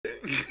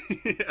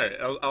right,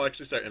 I'll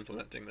actually start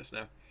implementing this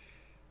now.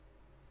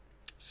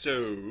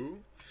 So,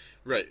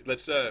 right,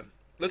 let's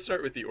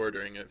start with the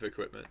ordering of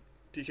equipment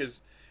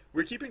because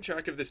we're keeping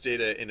track of this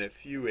data in a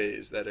few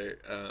ways that are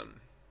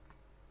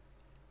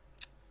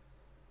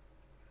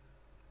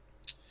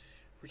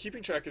we're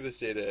keeping track of this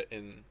data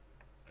in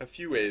a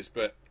few ways,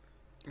 but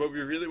what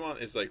we really want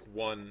is like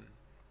one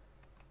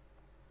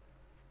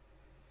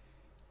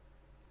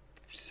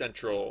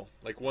central,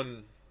 like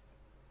one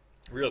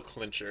real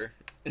clincher.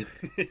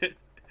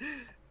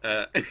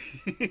 uh,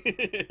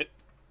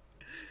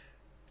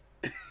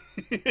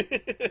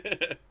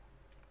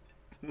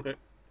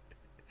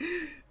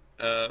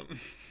 um,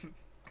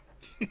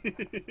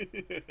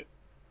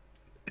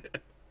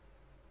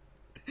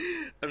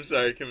 I'm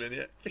sorry,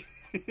 Kaminia.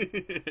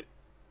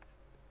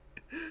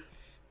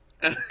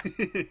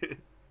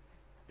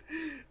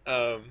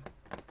 um,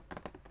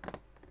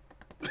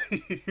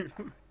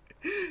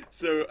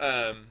 so,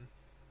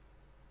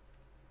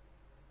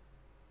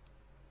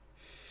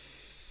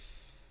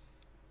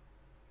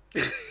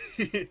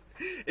 it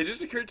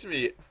just occurred to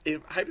me,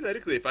 if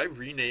hypothetically, if I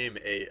rename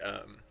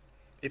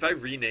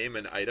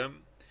an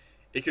item,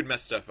 it could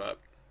mess stuff up.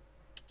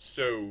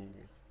 So,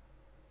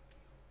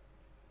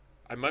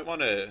 I might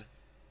want to,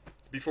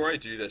 before I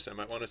do this, I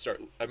might want to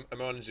start. I might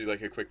want to do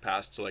like a quick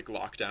pass to like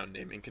lockdown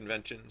naming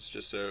conventions,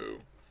 just so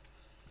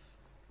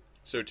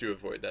to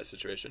avoid that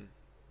situation.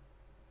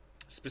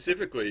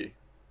 Specifically,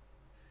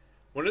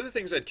 one of the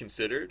things I'd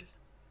considered,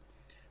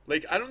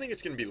 like I don't think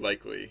it's going to be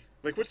likely.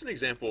 Like, what's an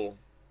example?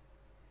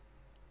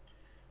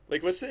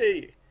 Like, let's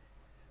say,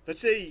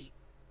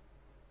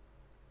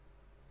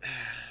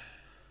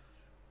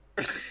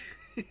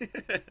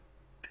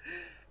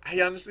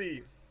 I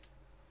honestly,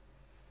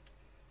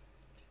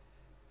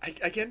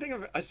 I can't think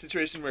of a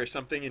situation where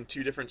something in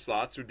two different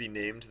slots would be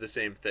named the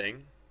same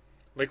thing.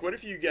 Like, what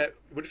if you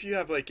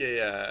have like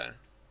a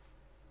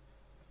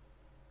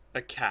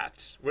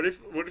cat? What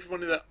if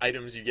one of the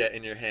items you get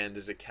in your hand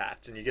is a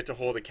cat, and you get to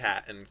hold a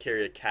cat and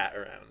carry a cat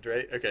around,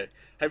 right? Okay,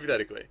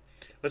 hypothetically,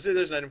 let's say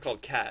there's an item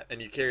called cat,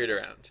 and you carry it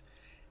around.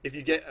 If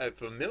you get a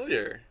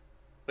familiar,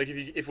 like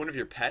if one of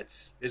your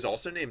pets is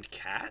also named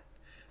cat,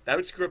 that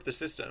would screw up the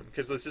system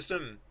because the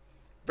system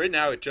right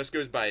now it just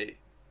goes by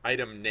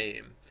item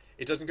name.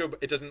 It doesn't go.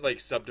 It doesn't like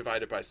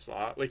subdivide it by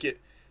slot. Like the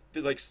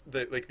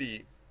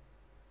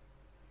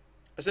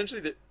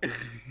essentially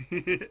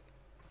the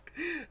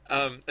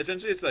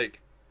essentially it's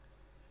like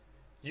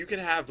you can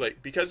have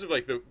like because of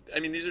like the I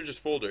mean these are just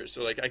folders,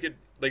 so like I could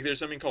like there's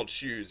something called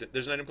shoes,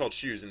 there's an item called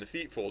shoes in the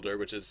feet folder,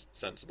 which is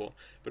sensible,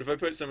 but if I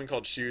put something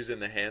called shoes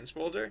in the hands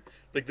folder,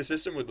 like the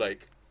system would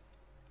like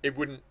it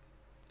wouldn't,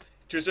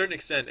 to a certain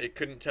extent it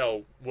couldn't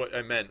tell what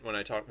I meant when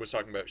I was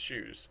talking about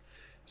shoes.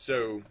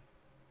 So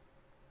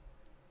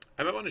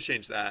I might want to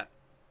change that.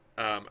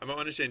 I might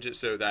want to change it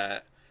so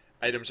that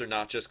items are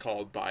not just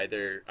called by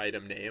their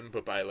item name,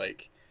 but by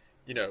like,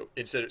 you know,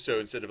 instead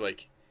of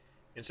like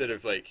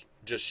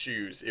just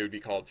shoes, it would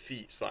be called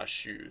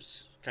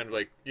feet/shoes, kind of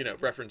like, you know,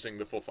 referencing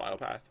the full file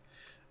path.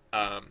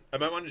 I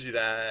might want to do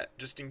that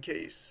just in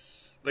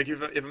case. Like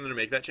if I'm gonna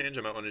make that change,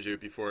 I might want to do it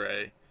before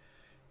I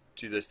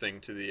do this thing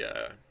to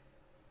the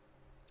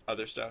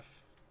other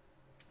stuff.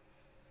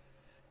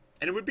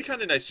 And it would be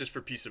kind of nice just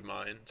for peace of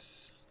mind.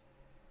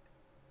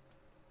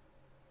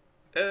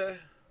 Uh,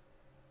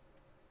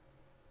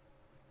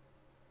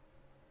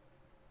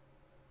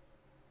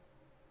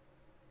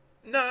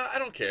 nah, I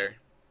don't care.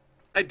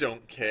 I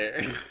don't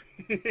care.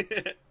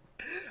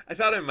 I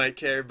thought I might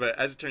care, but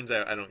as it turns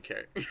out, I don't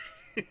care.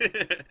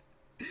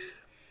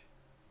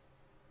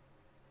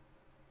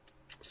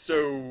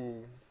 so,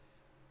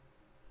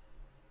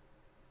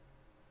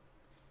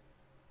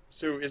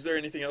 so is there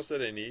anything else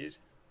that I need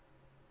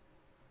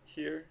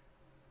here?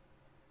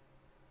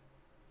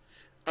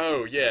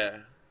 Oh, yeah.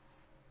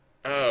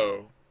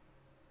 Oh.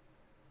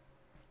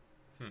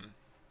 Hmm.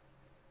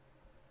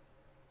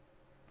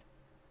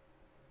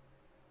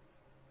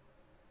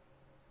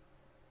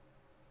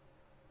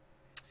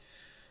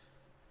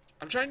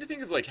 I'm trying to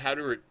think of like how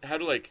to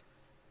like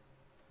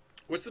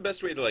what's the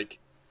best way to like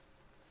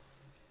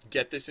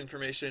get this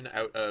information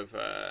out of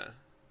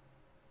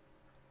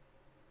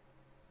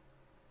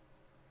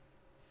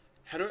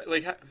how do I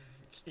like how,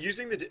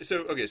 using the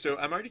so okay, so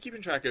I'm already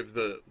keeping track of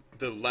the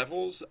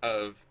levels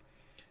of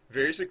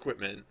various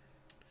equipment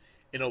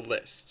in a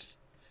list.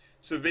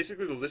 So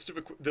basically the list of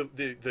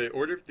the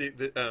order of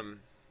the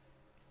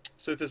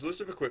so this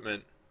list of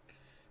equipment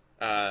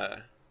uh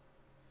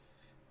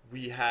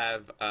we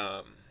have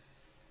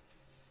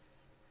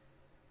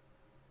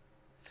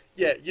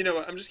yeah, you know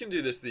what? I'm just gonna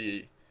do this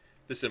the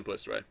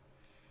simplest way.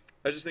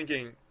 I was just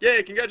thinking,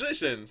 yay,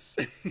 congratulations,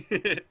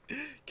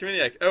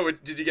 Kaminiak. Oh,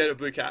 did you get a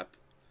blue cap?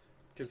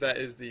 Because that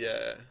is the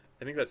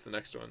I think that's the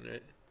next one,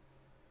 right?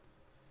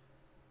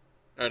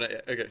 Oh, not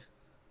yet. Okay.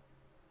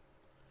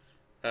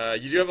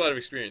 You do have a lot of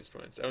experience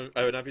points.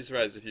 I would not be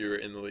surprised if you were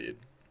in the lead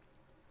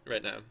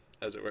right now,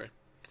 as it were.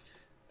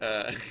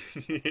 Uh,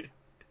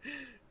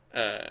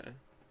 uh,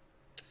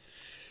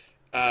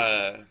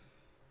 uh,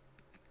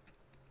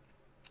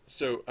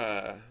 so,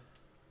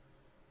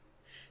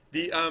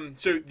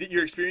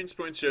 Your experience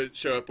points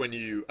show up when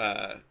you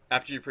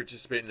after you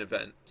participate in an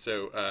event.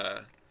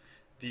 So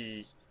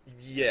the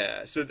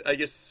yeah. So I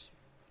guess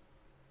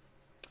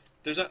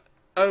there's not.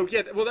 Oh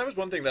yeah. Well, that was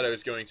one thing that I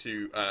was going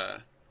to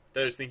that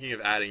I was thinking of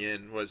adding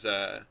in was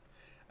I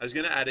was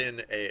gonna add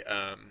in a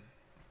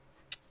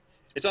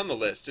it's on the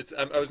list.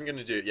 I wasn't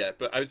gonna do it yet,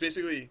 but I was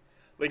basically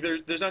like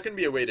there's not gonna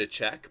be a way to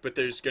check, but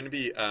there's gonna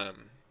be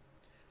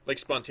like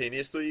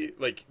spontaneously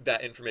like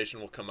that information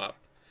will come up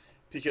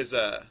because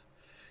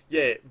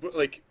yeah, but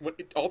like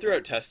all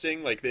throughout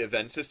testing, like the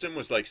event system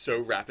was like so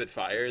rapid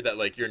fire that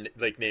like your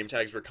like name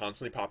tags were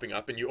constantly popping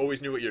up, and you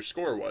always knew what your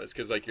score was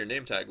because like your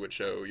name tag would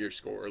show your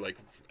score like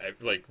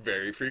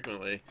very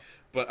frequently.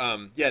 But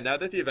yeah, now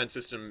that the event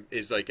system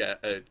is like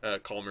at a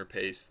calmer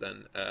pace,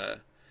 then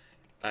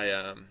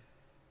I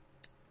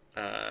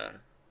uh,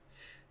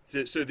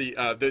 so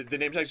the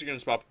name tags are going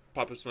to pop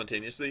up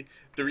spontaneously.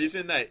 The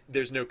reason that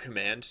there's no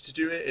command to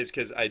do it is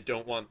because I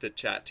don't want the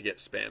chat to get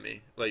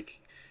spammy. Like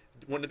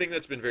one of the things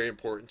that's been very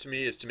important to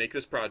me is to make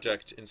this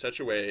project in such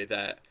a way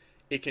that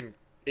it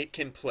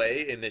can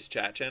play in this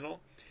chat channel,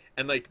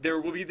 and like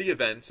there will be the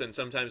events, and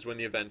sometimes when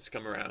the events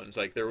come around,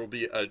 like there will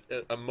be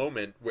a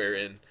moment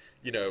wherein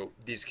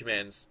these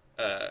commands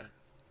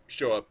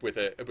show up with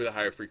a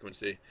higher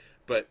frequency.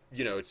 But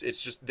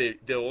it's just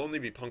they'll only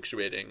be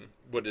punctuating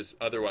what is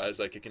otherwise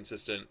like a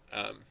consistent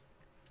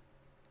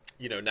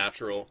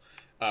natural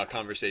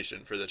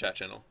conversation for the chat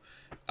channel.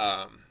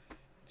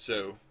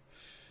 So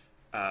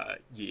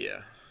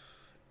yeah.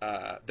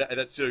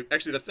 That's so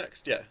actually that's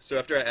next. Yeah. So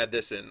after I add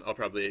this in, I'll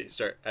probably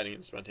start adding in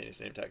the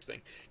spontaneous name tags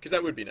thing because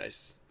that would be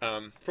nice.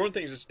 For one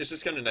thing, it's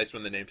just kind of nice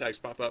when the name tags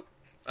pop up.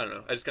 I don't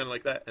know. I just kind of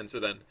like that, and so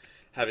then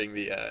having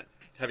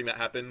having that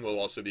happen will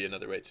also be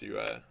another way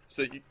to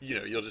so that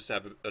you'll just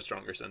have a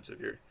stronger sense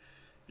of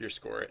your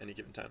score at any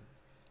given time.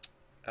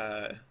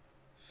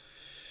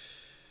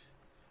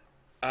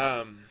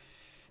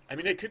 I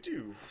mean, I could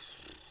do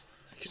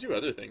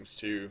other things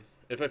too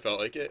if I felt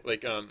like it.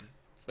 Like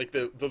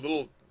the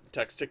little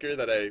text ticker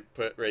that I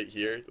put right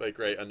here, like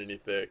right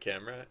underneath the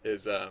camera,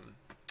 is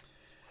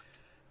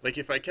like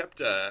if I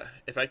kept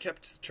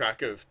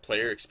track of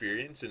player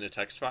experience in a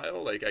text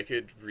file, like I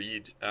could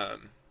read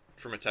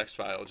from a text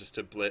file just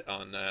to blit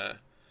on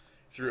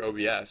through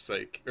OBS,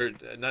 like, or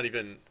not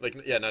even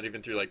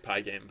through like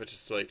Pygame, but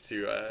just like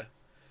to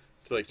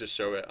like just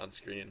show it on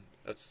screen.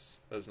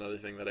 That's another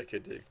thing that I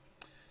could do.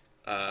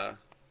 I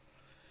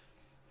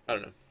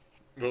don't know.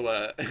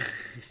 We'll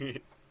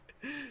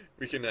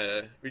we can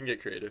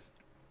get creative.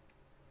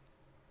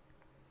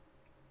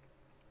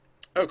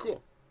 Oh,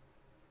 cool.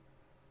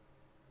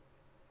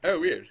 Oh,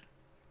 weird.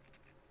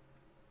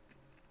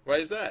 Why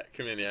is that,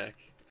 Kaminiac?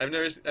 I've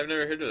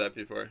never heard of that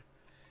before.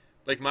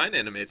 Like mine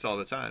animates all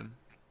the time.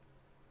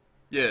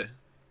 Yeah.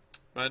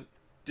 Mine.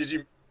 Did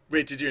you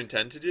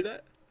intend to do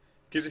that?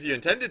 Because if you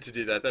intended to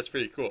do that, that's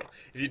pretty cool.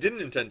 If you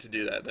didn't intend to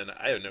do that, then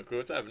I have no clue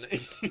what's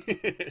happening.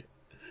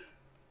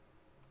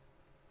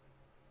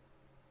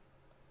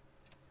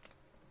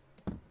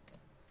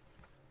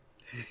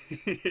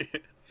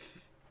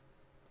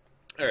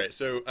 All right,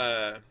 so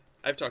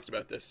I've talked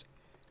about this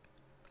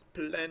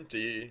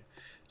plenty.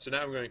 So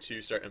now I'm going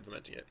to start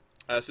implementing it.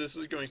 So this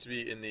is going to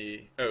be in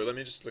the... Oh, let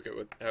me just look at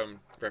how I'm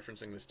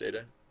referencing this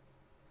data.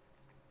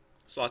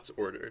 Slots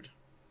ordered.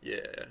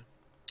 Yeah.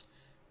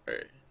 All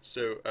right.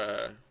 So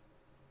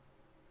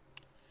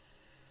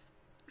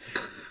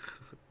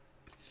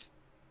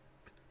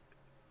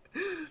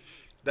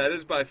that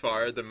is by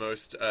far the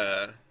most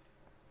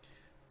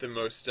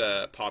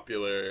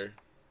popular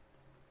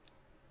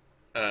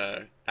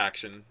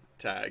action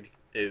tag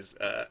is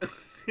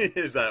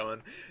is that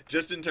one,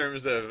 just in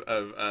terms of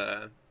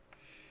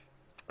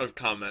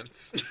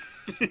comments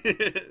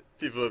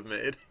people have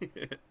made.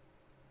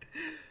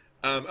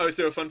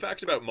 So a fun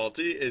fact about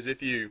multi is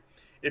if you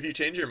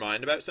change your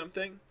mind about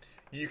something,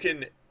 you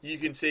can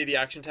say the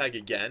action tag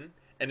again,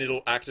 and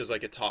it'll act as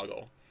like a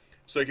toggle.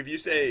 So like if you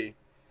say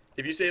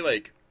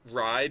like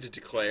ride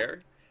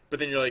declare, but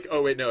then you're like,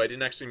 oh wait, no, I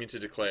didn't actually mean to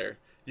declare.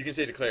 You can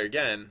say declare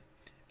again,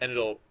 and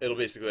it'll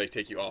basically like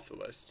take you off the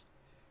list.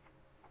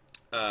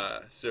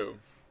 So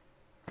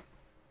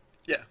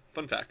yeah,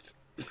 fun fact.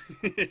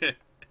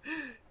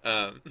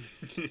 um,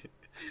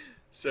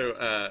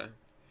 so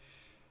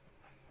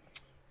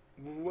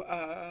what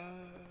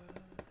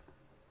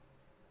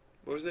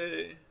was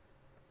I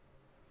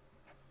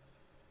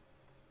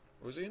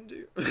gonna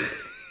do?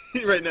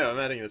 Right now, I'm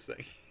adding this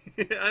thing.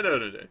 I know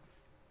what I'm doing.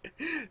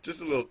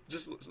 Just a little,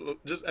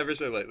 just ever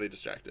so lightly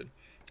distracted.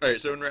 All right,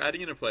 so when we're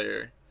adding in a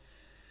player,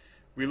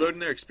 we load in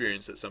their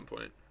experience at some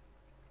point.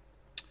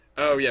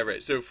 Oh yeah,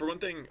 right. So for one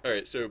thing, all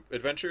right. So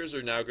adventurers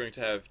are now going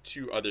to have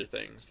two other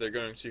things. They're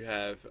going to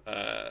have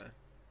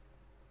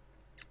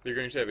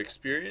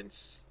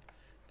experience.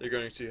 They're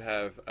going to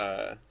have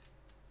oh,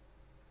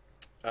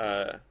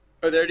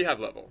 they already have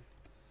level.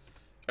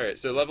 All right.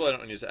 So level I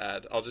don't need to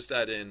add. I'll just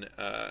add in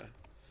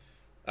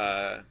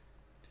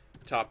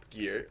Top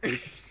Gear.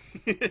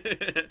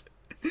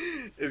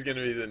 Is going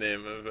to be the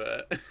name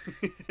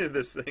of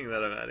this thing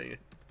that I'm adding.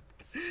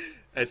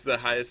 It's the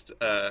highest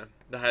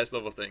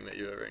level thing that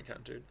you ever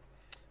encountered.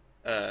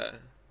 Uh,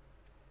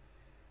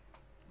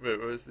 wait,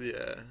 what was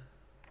the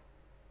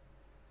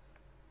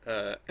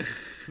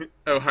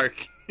oh,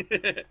 hark.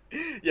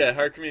 Yeah,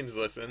 hark means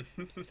listen.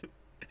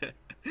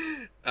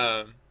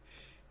 um,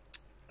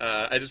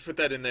 I just put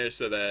that in there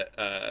so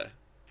that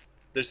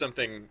there's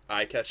something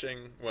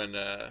eye-catching when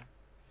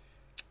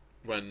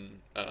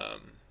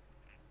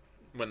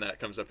when that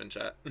comes up in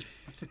chat.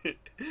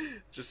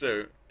 Just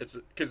so it's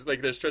because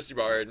like there's Trusty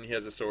Bard and he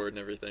has a sword and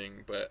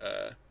everything, but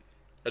I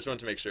just wanted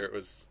to make sure it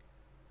was,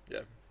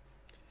 yeah.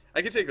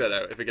 I could take that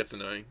out if it gets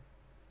annoying.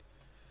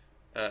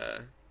 Uh,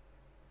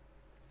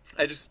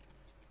 I just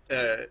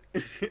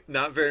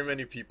not very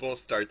many people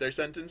start their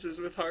sentences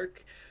with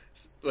hark,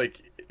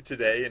 like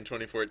today in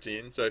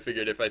 2014. So I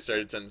figured if I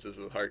started sentences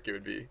with hark, it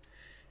would be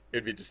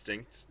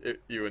distinct.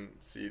 You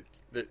wouldn't see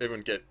it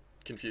wouldn't get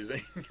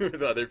confusing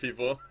with other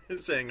people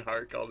saying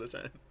hark all the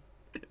time.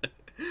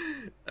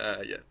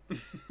 Yeah.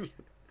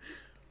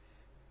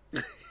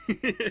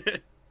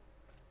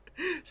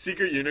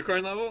 Secret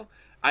unicorn level.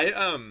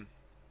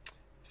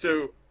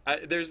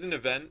 There's an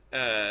event.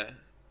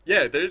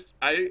 Yeah, there's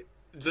I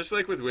just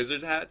like with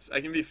wizard hats,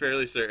 I can be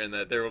fairly certain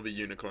that there will be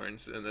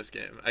unicorns in this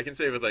game. I can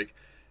say with like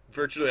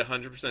virtually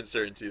 100%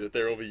 certainty that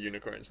there will be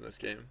unicorns in this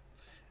game.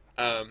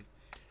 Um,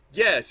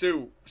 yeah,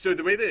 so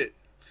the way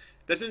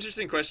that's an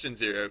interesting question,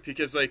 Zero,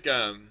 because like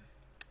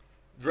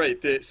right,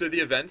 the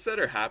events that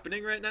are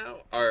happening right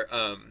now are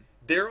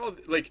they're all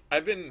like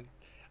I've been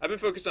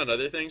focused on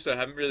other things, so I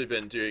haven't really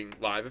been doing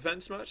live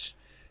events much.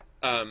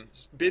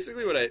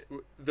 Basically, what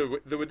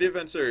the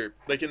events are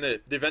like in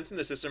the events in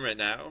the system right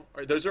now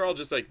those are all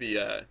just like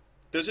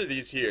those are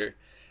these here,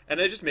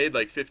 and I just made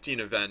like 15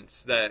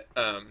 events that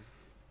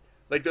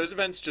like those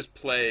events just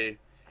play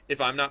if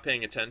I'm not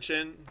paying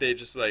attention. They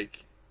just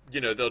like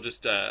they'll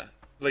just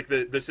like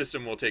the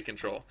system will take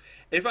control.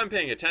 If I'm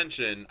paying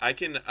attention, I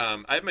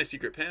have my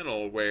secret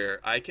panel where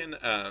I can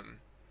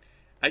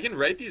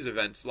write these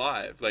events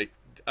live. Like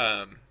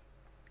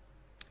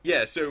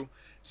yeah, so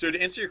to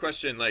answer your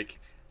question, like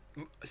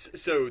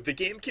so the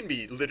game can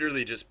be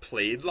literally just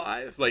played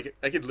live. Like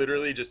I could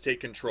literally just take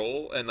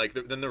control, and like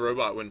then the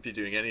robot wouldn't be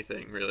doing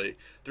anything really.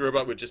 The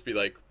robot would just be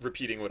like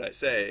repeating what I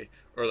say,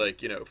 or like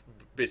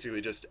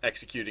basically just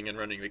executing and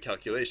running the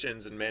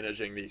calculations and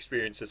managing the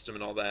experience system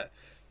and all that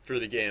for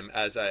the game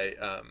as I'm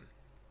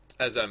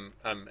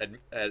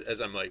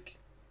like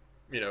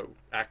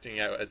acting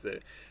out as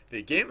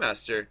the game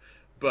master.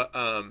 But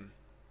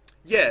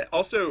yeah,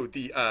 also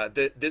the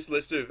this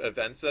list of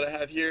events that I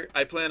have here,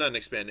 I plan on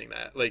expanding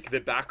that. Like the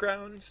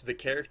backgrounds, the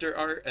character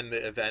art, and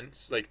the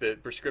events, like the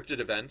prescripted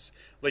events,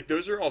 like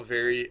those are all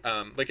very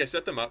like I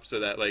set them up so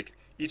that like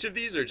each of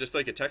these are just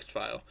like a text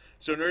file.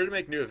 So in order to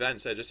make new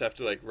events, I just have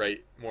to like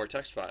write more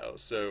text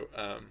files. So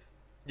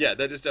yeah,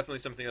 that is definitely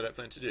something that I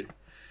plan to do.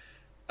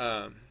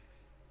 Um,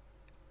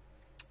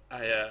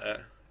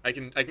 I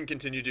can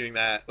continue doing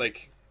that.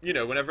 Like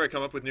whenever I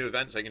come up with new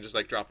events, I can just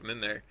like drop them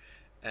in there,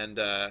 and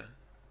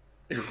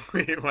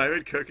wait, why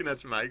would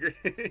coconuts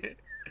migrate?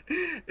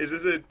 Is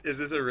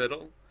this a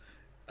riddle?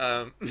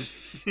 Um,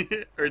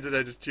 or did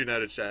I just tune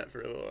out of chat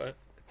for a little while?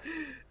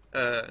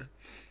 Uh,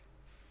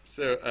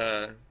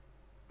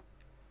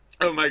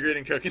 oh,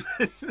 migrating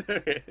coconuts.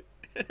 Okay.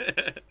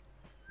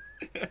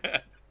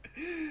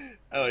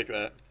 I like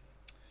that.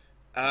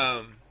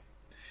 Um,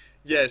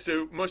 yeah,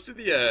 so most of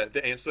the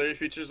ancillary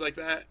features like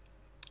that,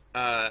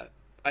 uh,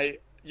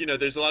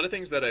 there's a lot of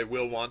things that I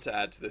will want to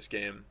add to this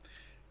game.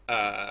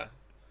 Uh,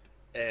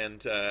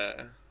 and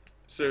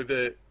so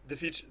the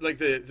feature like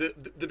the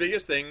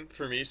biggest thing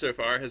for me so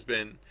far has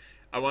been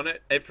I want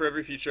to for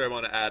every feature I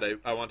want to add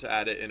I want to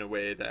add it in a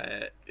way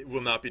that it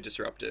will not be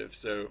disruptive.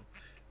 So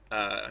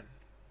uh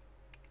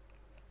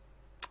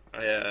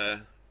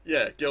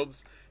yeah,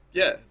 guilds,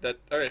 yeah, that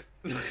all right.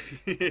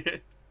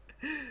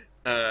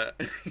 uh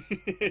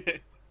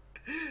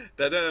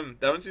that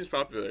one seems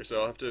popular,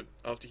 so I'll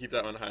have to keep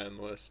that one high on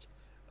the list.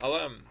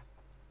 I'll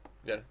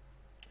yeah.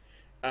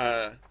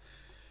 uh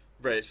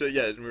Right, so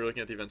yeah, we were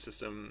looking at the event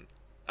system.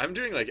 I'm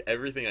doing like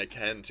everything I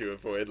can to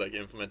avoid like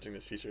implementing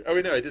this feature. Oh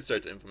wait, no, I did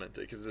start to implement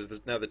it because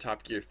there's now the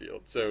Top Gear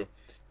field. So,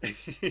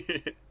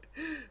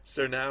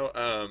 so now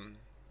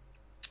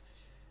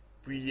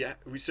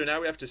so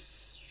now we have to.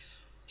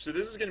 So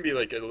this is gonna be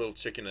like a little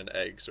chicken and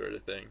egg sort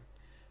of thing,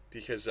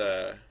 because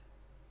huh.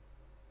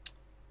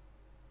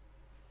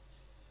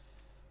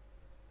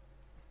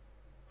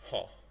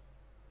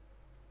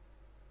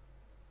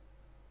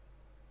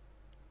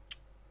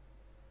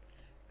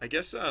 I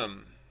guess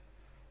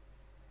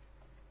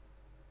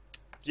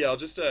yeah, I'll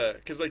just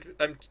cuz like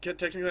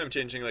technically I'm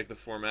changing like the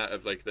format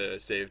of like the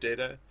save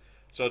data.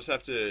 So I'll just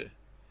have to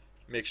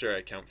make sure I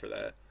account for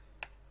that.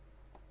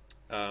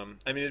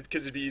 I mean,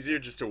 because it'd be easier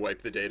just to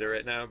wipe the data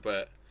right now,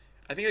 but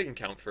I think I can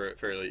count for it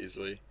fairly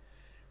easily.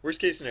 Worst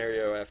case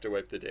scenario, I have to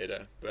wipe the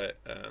data, but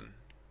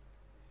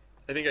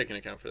I think I can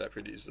account for that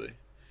pretty easily.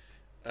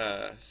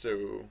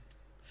 So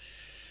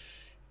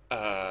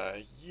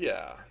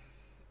yeah.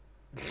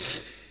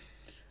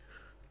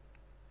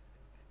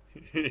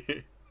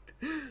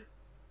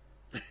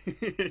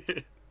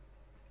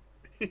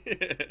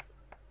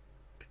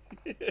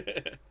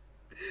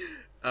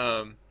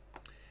 um,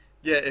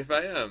 yeah, if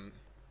I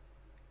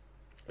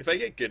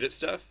get good at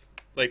stuff,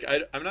 like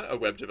I'm not a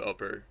web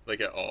developer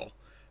like at all,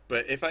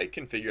 but if I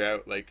can figure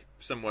out like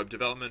some web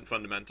development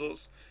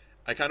fundamentals,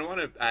 I kind of want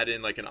to add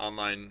in like an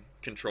online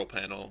control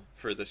panel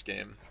for this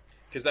game,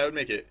 because that would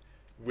make it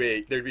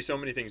way. There'd be so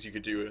many things you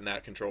could do in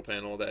that control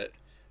panel that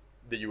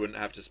you wouldn't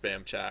have to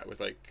spam chat with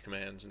like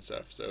commands and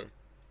stuff. So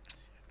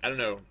I don't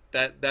know.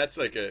 That's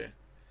a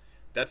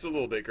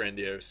little bit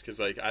grandiose, because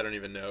like I don't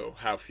even know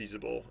how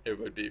feasible it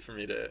would be for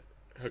me to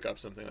hook up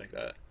something like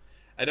that.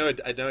 I know I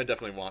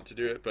definitely want to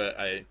do it, but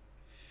I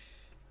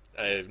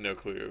have no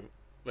clue.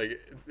 Like,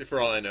 for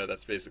all I know,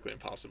 that's basically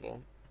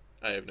impossible.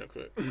 I have no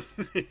clue.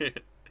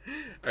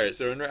 All right,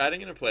 so when we're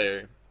adding in a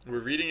player, we're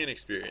reading an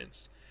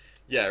experience.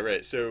 Yeah,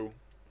 right. So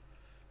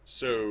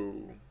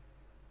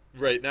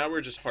right now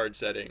we're just hard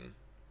setting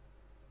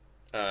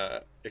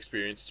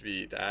experience to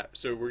be that.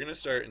 So we're gonna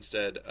start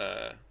instead.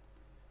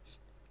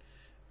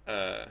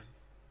 Uh,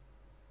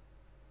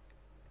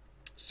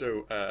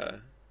 so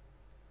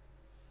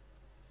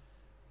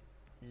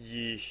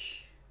ye,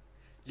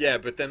 yeah,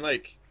 but then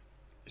like,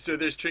 so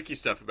there's tricky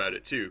stuff about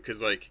it too,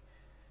 because like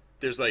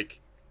there's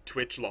like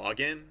Twitch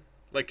login,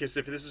 like, because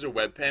if this is a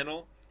web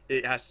panel,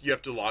 you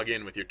have to log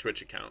in with your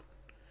Twitch account.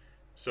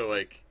 So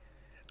like,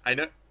 I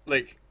know,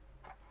 like,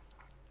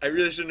 I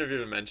really shouldn't have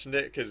even mentioned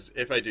it, because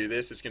if I do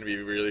this, it's gonna be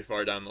really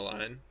far down the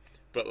line.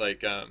 But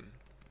like, I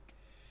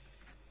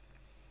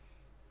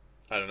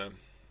don't know.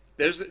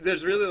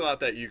 There's really a lot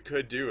that you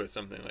could do with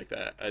something like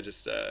that. I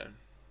just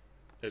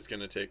it's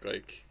gonna take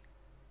like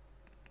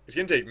it's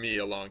gonna take me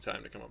a long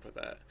time to come up with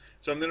that.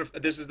 So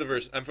this is the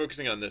version I'm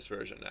focusing on, this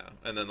version now,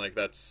 and then like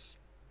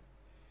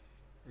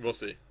we'll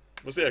see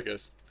how it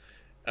goes.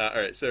 All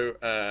right, so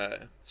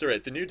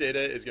right, the new data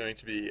is going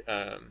to be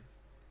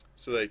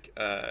so like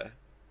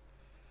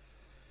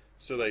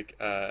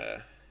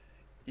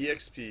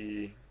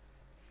exp,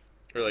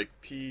 or like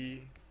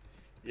p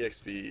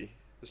exp,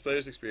 this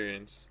player's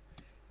experience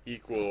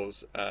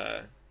equals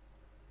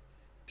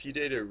p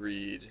data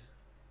read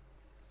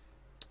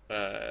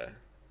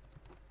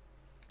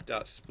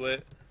dot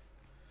split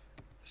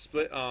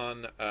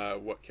on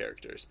what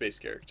character, space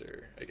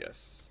character, I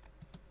guess,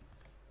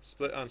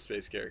 split on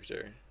space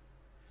character.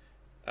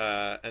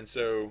 And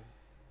so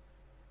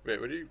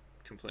wait, what are you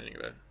complaining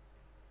about?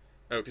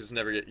 Oh, because it's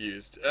never get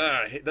used.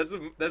 That's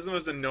the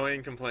most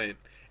annoying complaint.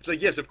 It's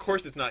like, yes, of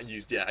course it's not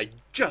used yet. I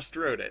just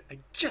wrote it.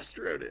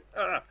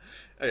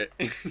 Okay.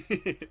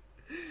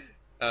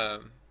 Oh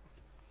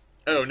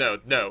no.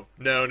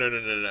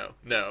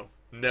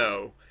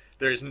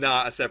 There's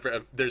not a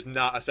separate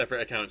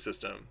account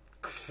system.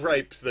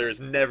 Cripes, there's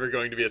never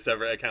going to be a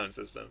separate account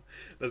system.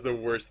 That's the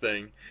worst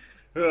thing.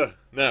 No.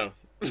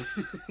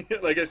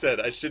 Like I said,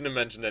 I shouldn't have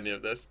mentioned any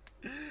of this.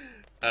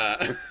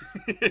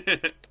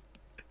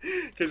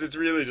 Because it's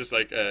really just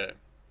like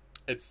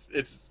it's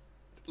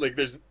like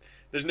there's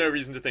no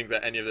reason to think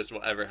that any of this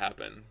will ever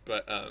happen.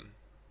 But I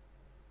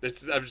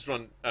just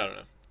want, I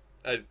don't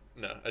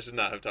know. I should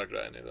not have talked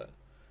about any of that.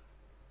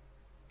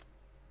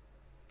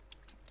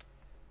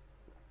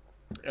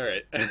 All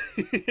right.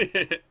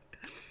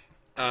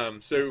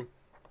 So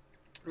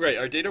right,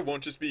 our data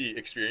won't just be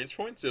experience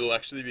points. It'll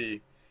actually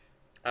be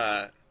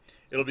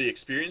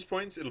experience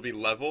points. It'll be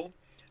level,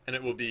 and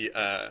it will be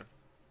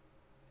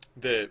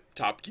the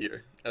top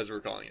gear, as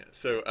we're calling it.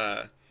 So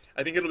I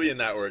think it'll be in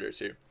that order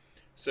too.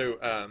 So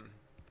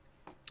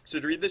so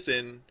to read this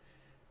in,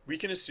 we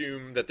can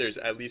assume that there's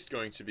at least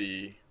going to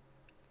be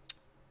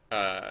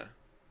the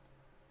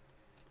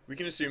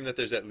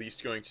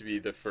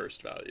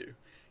first value,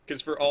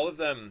 because for all of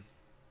them,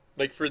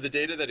 like for the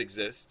data that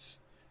exists,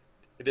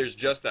 there's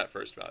just that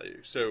first value.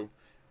 So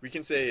we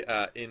can say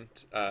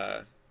int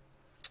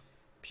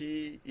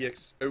p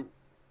ex. Oh,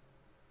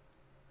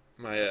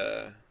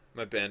 my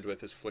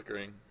bandwidth is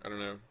flickering. I don't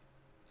know.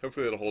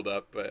 Hopefully it'll hold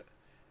up, but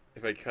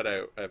if I cut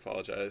out, I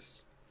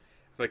apologize.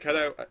 If I cut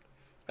out,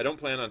 I don't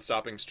plan on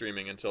stopping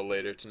streaming until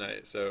later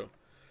tonight, so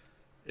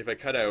if I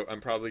cut out,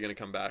 I'm probably going to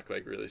come back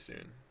like really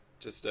soon.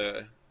 Just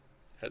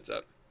heads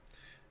up.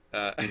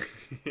 All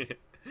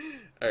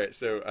right,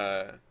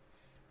 so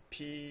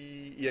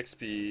p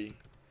exp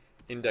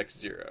index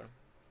 0.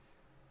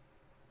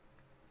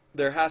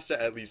 There has to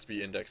at least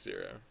be index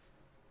 0.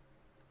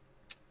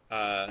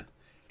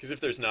 Because if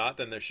there's not,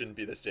 then there shouldn't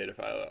be this data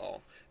file at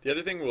all. The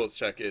other thing we'll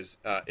check is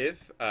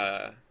if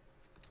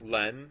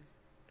len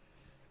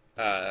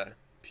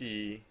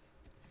p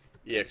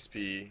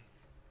exp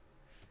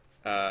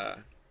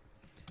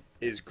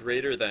is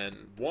greater than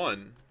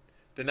 1,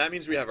 then that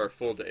means we have our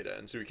full data,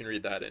 and so we can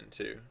read that in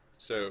too.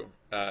 So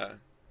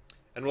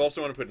and we'll also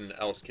want to put in an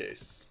else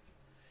case,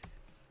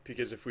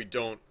 because if we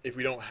don't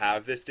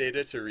have this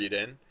data to read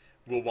in,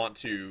 we'll want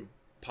to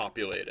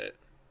populate it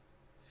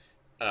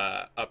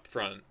up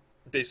front,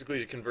 basically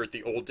to convert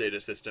the old data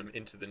system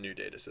into the new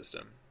data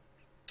system.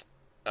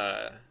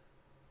 The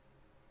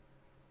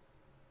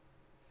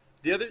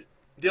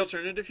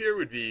alternative here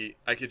would be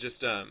I could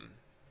just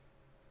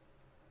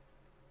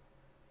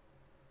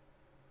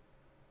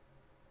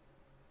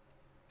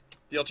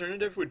The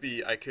alternative would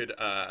be I could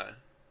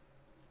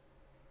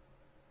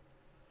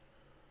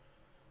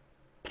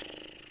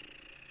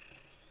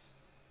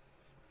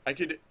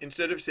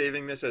instead of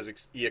saving this as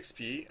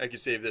exp, I could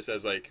save this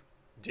as like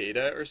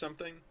data or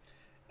something,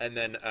 and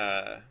then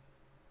I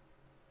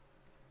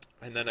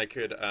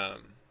could oh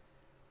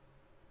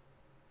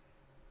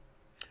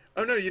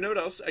no, you know what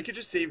else? I could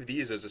just save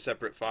these as a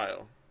separate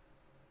file.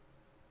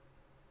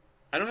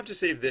 I don't have to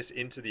save this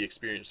into the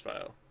experience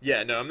file.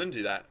 Yeah, no, I'm gonna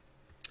do that.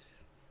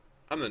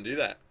 I'm gonna do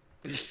that.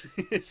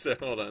 So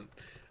hold on.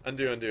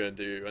 Undo, undo,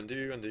 undo,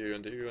 undo, undo,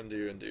 undo, undo,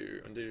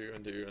 undo, undo,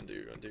 undo, undo,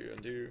 undo,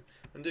 undo,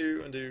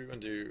 undo, undo,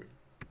 undo,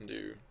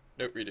 undo.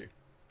 Nope, redo.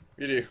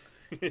 Redo.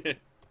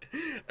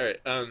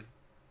 Alright,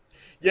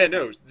 yeah,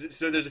 no,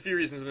 so there's a few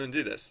reasons I'm gonna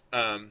do this.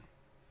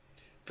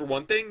 For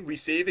one thing, we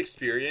save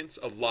experience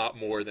a lot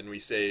more than we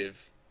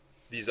save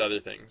these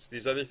other things.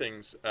 These other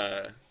things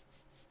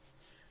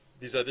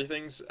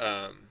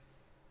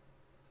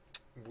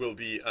will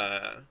be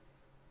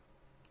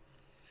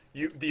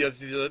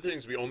these other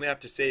things we only have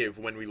to save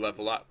when we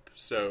level up.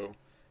 So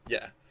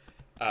yeah,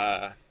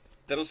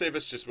 that'll save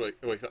us just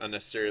with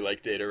unnecessary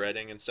like data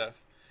writing and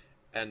stuff.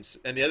 And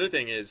the other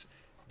thing is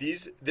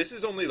this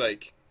is only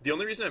like the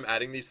only reason I'm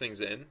adding these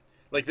things in.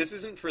 Like this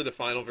isn't for the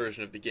final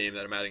version of the game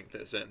that I'm adding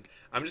this in.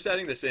 I'm just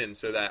adding this in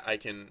so that I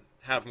can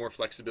have more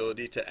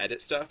flexibility to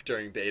edit stuff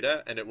during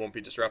beta and it won't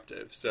be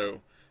disruptive. So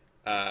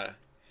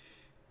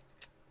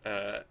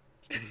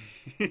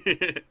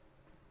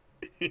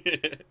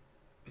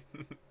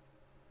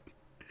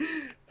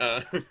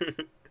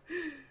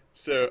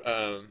so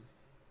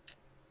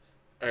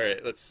all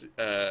right, let's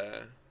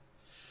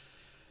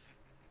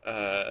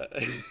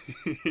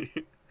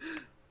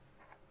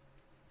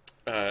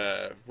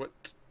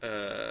what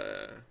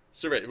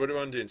so right, what do I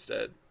want to do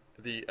instead?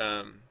 The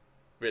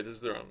wait, this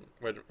is the wrong,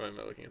 why am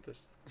I looking at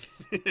this?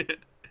 I'm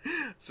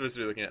supposed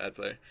to be looking at add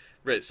player.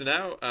 Right, so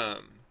now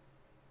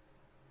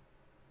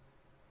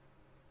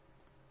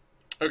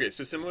okay,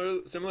 so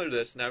similar to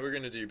this, now we're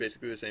going to do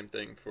basically the same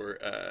thing for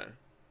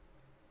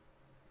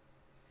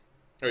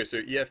okay,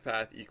 so ef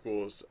path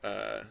equals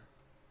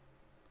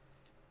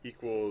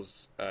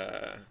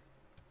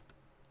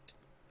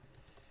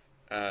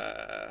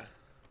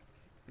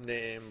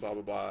name blah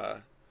blah blah.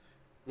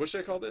 What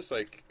should I call this?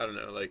 Like, I don't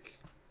know, like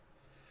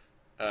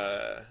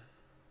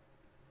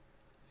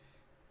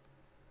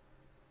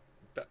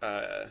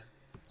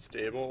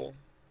stable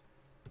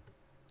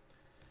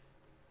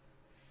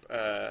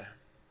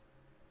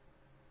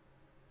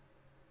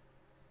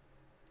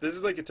this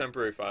is like a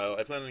temporary file.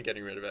 I plan on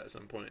getting rid of it at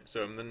some point,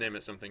 so I'm gonna name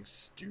it something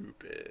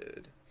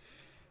stupid.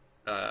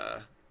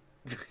 And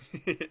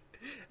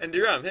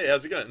Duram, hey,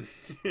 how's it going?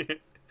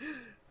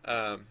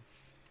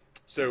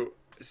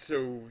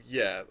 So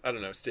yeah, I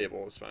don't know,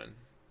 stable is fine.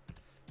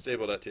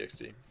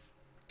 Stable.txt.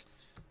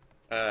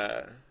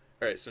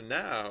 Alright, so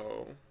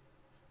now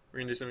we're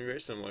gonna do something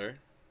very similar.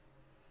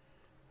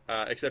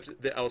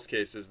 Except the else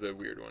case is the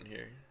weird one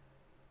here.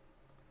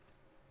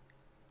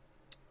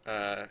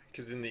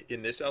 Because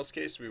in this else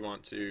case we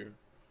want to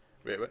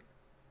wait, what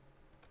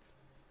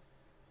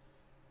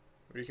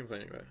are you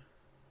complaining about?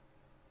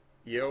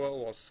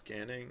 EOL while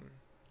scanning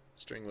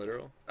string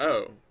literal?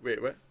 Oh,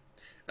 wait, what?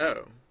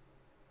 Oh,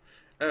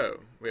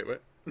 wait,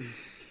 what?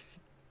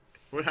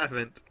 What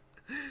happened?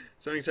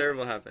 Something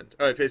terrible happened.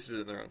 Oh, I pasted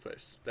it in the wrong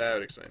place. That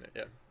would explain it,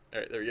 yeah.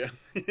 Alright, there we go.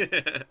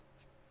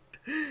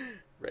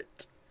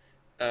 Right.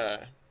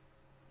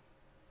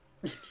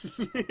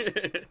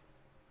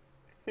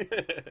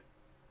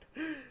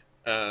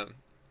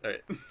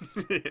 Alright.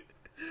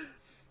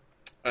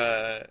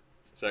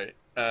 Sorry.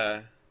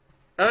 Oh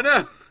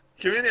no!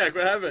 Communiac,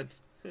 what happened?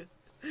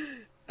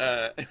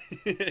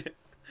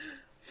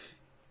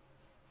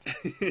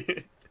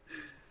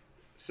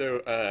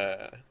 So,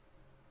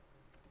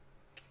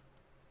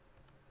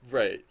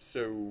 right,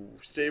 so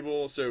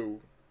stable,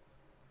 so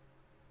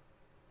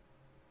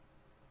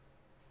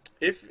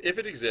if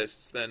it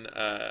exists, then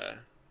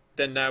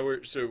now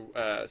we're, so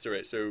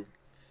right, so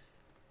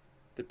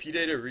the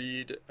pdata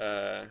read,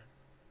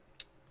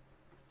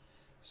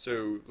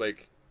 so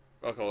like,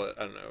 I'll call it,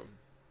 I don't know,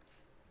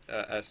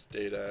 s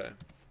data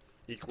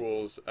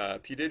equals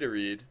pdata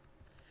read,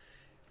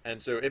 and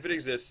so if it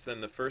exists,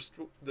 then the first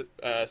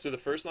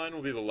line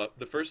will be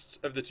the first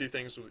of the two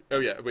things will, oh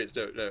yeah, wait,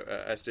 no,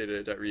 s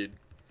data dot read,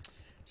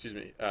 excuse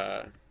me,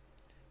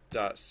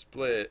 dot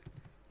split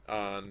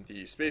on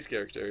the space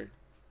character.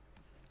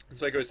 And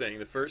so like I was saying,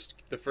 the first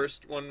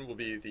one will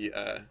be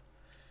the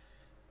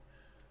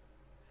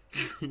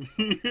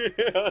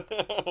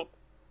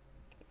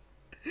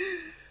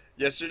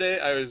yesterday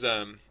I was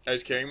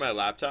carrying my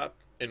laptop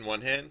in one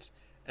hand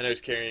and I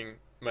was carrying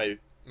my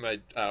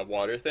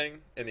water thing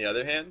in the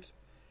other hand,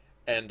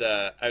 and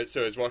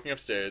so I was walking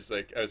upstairs,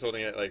 like I was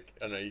holding it, like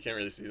I don't know, you can't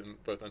really see them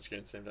both on screen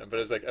at the same time, but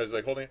I was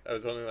holding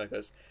it like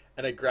this,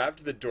 and I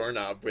grabbed the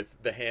doorknob with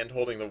the hand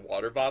holding the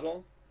water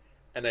bottle,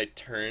 and I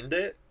turned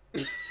it.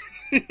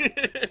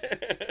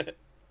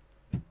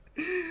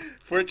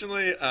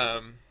 Fortunately,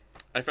 I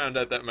found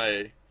out that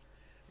my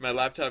my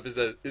laptop is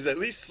at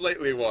least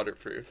slightly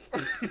waterproof.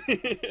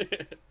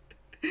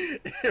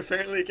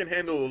 Apparently, it can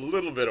handle a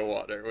little bit of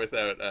water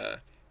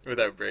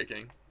without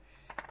breaking.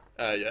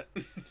 Yeah.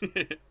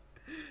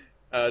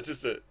 It's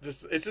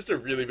just a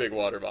really big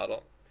water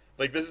bottle.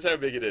 Like, this is how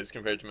big it is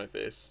compared to my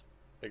face.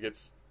 Like,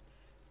 it's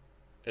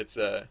I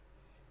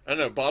don't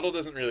know. Bottle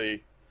doesn't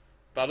really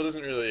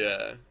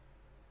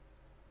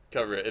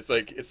cover it. It's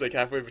like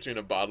halfway between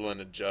a bottle and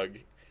a jug.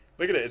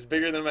 Look at it. It's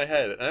bigger than my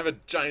head. And I have a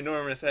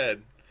ginormous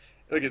head.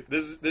 Look at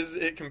this. This is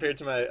it compared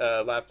to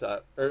my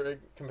laptop, or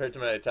compared to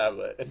my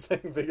tablet. It's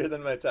like bigger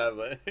than my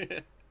tablet.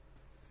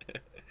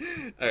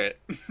 All right.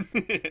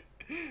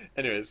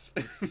 Anyways,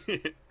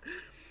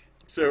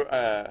 so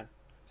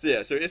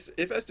yeah. So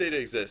if S data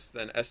exists,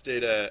 then S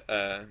data.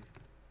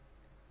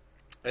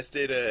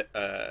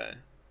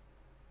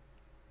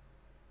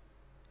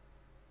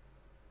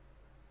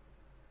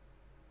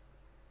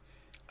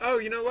 Oh,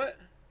 you know what?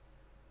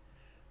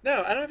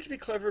 No, I don't have to be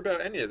clever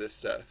about any of this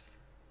stuff.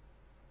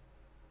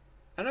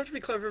 I don't have to be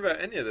clever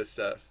about any of this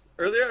stuff.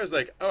 Earlier I was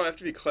like, oh, I have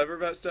to be clever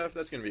about stuff?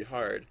 That's going to be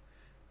hard.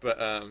 But,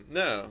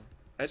 no.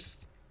 I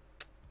was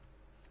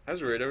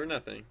worried over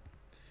nothing.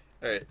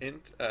 Alright,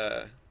 int,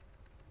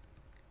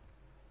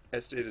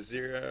 s data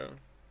 0.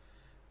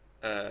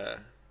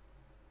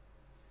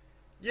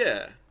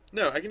 Yeah.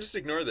 No, I can just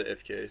ignore the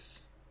if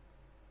case.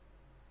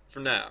 For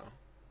now.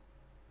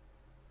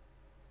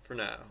 For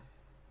now.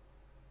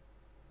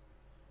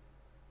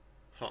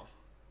 Huh.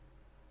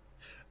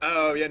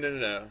 Oh, yeah,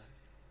 no.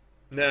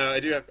 No, I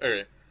do have...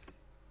 Alright.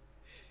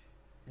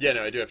 Yeah,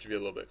 no, I do have to be a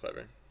little bit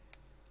clever.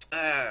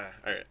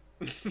 Alright.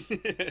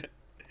 This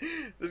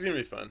is gonna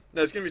be fun.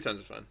 No, it's gonna be tons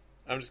of fun.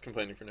 I'm just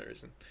complaining for no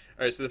reason.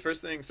 Alright, so the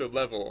first thing, so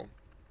level...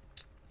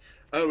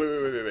 Oh,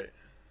 wait.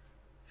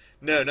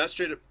 No, not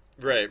straight up...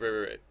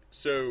 Right.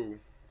 So...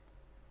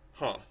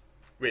 Huh.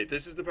 Wait,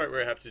 this is the part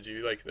where I have to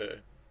do, like,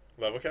 the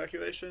level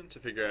calculation to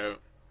figure out...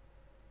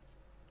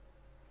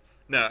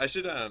 No, I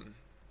should,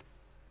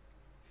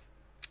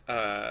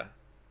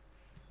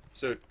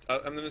 So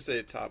I'm going to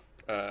say top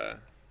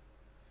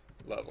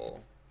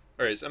level.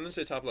 Alright, so I'm going to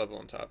say top level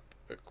and top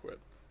equip.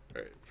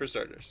 Alright, for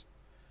starters.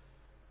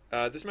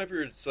 This might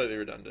be slightly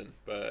redundant,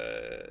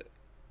 but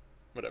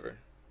whatever.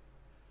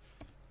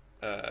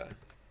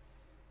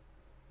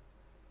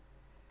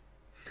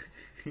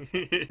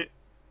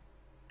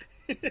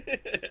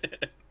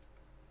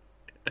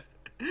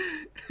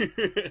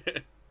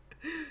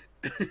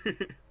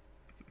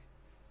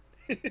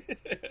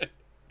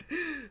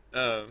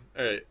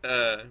 Alright,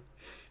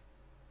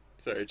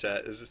 sorry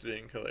chat, it's just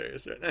being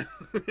hilarious right now.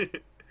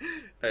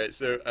 Alright,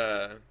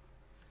 so,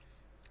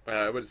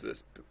 what is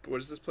this? What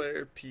is this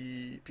player?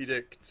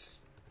 Predict,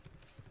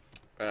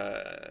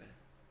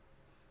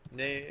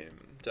 name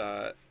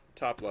dot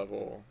top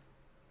level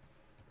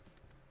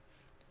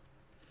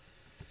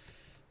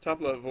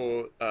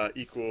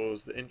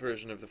equals the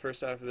inversion of the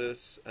first half of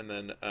this, and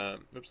then,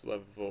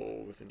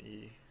 level with an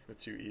E, with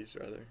two E's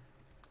rather.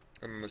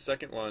 And then the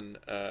second one,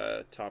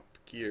 top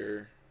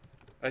gear.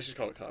 I should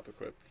call it top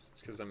equip,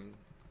 because I'm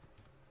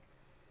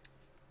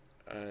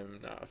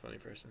not a funny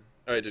person.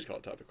 Oh, I did call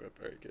it top equip.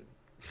 All right, good.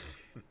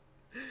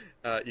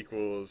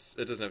 Equals.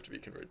 It doesn't have to be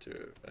converted to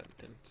an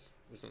int.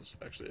 This one's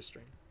actually a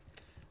string.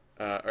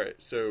 All right,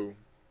 so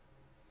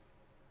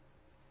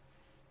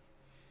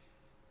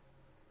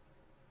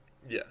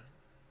yeah.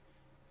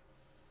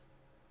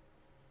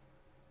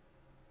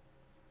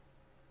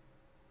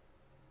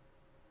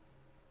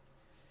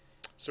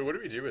 So what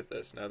do we do with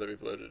this now that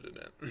we've loaded it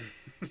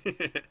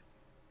in?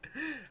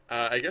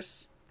 I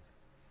guess,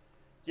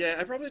 yeah,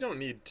 I probably don't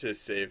need to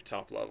save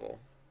top level.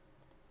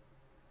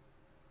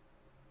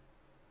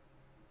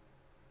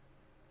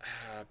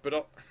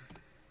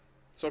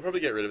 So I'll probably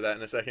get rid of that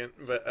in a second,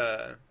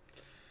 but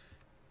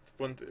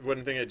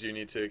one thing I do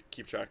need to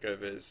keep track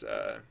of is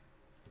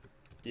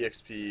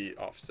exp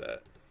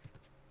offset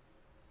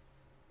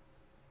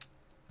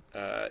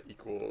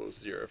equals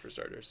 0 for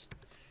starters.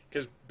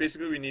 Because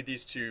basically we need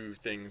these two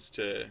things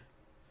to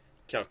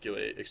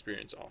calculate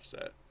experience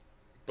offset.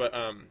 But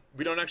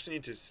we don't actually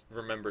need to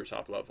remember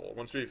top level.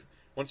 Once we've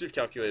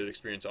calculated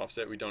experience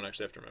offset, we don't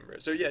actually have to remember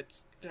it. So yeah,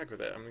 heck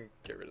with it. I'm gonna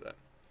get rid of that.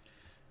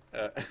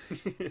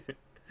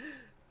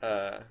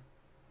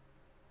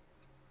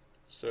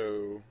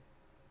 So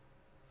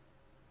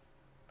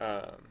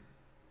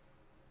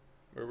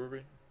where were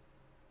we?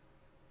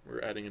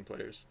 We're adding in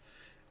players.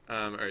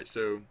 All right,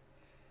 so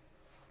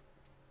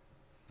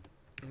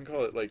I can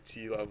call it like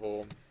t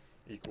level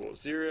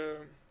equals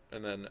 0,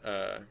 and then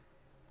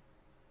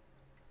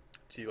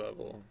t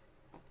level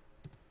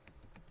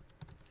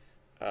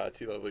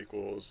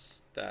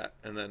equals that,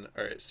 and then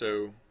all right.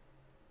 So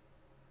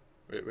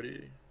wait, what do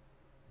you?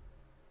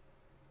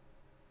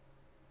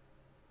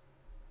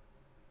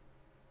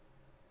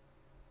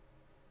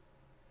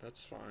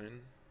 That's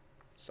fine.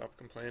 Stop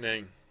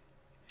complaining.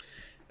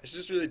 I should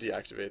just really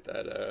deactivate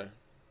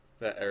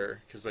that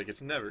error, because like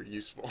it's never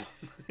useful.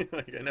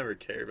 Like I never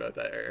care about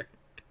that error.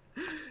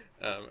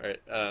 All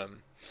right.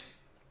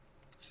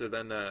 So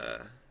then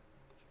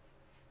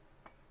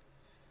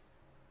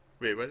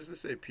Wait, why does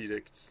this say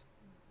pdict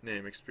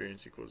name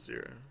experience equals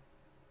 0?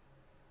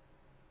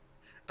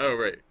 Oh,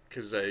 right,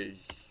 because that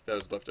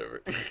was left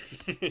over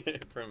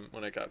from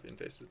when I copy and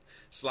pasted.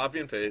 Sloppy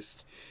and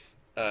paste.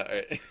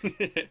 Alright.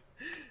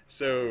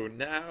 So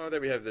now that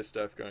we have this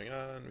stuff going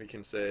on, we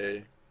can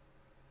say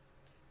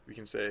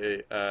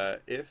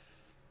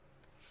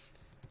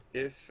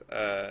if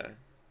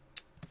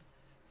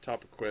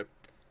top equip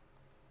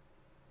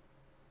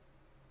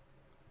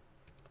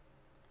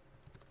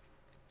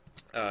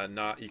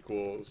not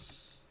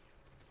equals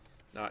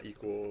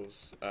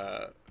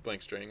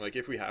blank string. Like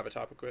if we have a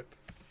top equip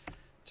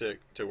to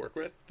work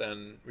with,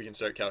 then we can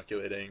start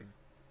calculating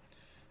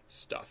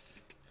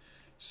stuff.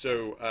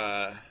 So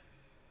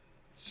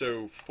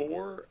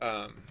for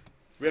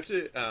we have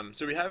to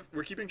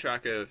we're keeping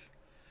track of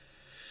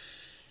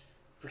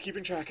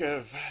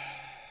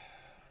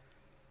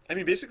I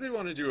mean, basically we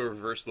want to do a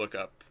reverse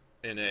lookup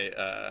in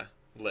a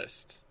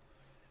list.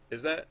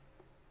 Is there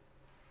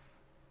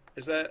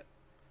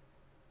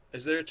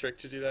a trick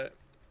to do that?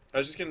 I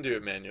was just gonna do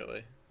it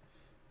manually.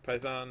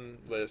 Python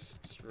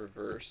list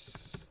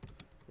reverse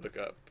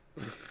lookup.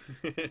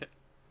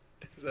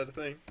 Is that a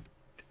thing?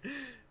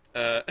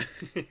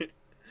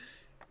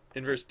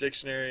 Inverse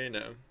dictionary,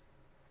 no.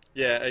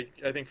 Yeah,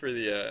 I think for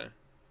the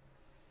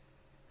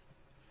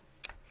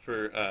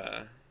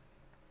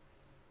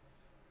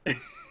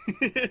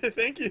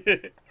thank you.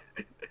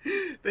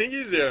 Thank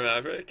you, Zero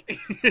Maverick.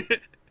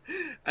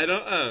 I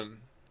don't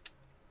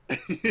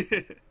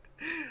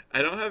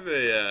I don't have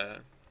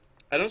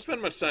I don't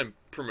spend much time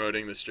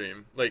promoting the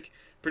stream. Like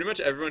pretty much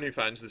everyone who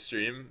finds the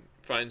stream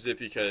finds it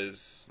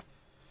because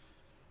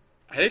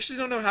I actually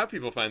don't know how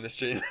people find the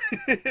stream.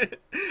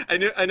 I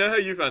know how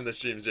you found the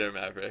stream, Zero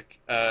Maverick.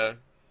 I'd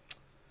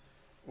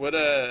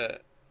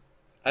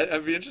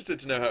be interested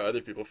to know how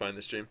other people find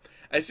the stream.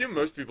 I assume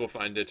most people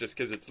find it just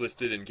because it's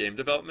listed in game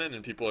development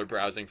and people are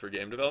browsing for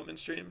game development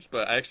streams,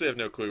 but I actually have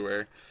no clue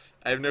where.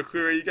 I have no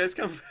clue where you guys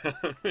come from.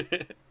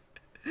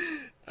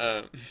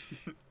 I'm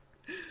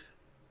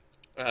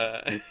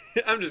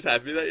just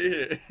happy that you're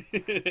here.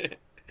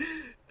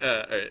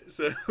 Alright,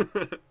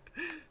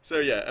 so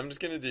yeah, I'm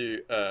just gonna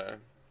do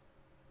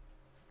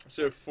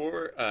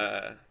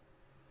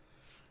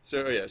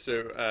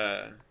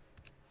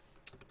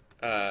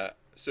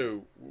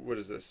so what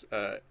is this?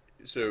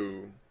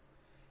 So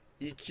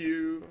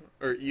EQ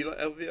or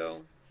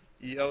ELVL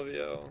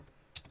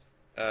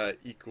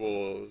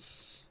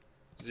equals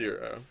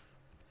 0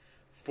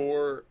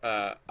 for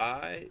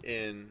I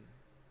in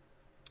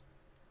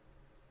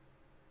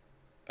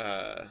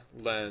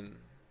len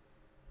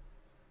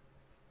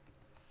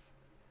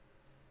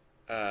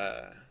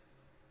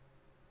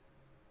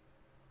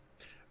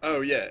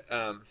oh yeah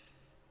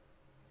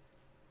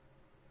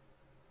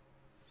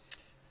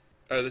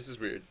oh, this is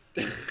weird.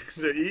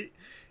 So E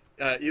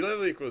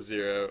level equals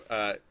 0.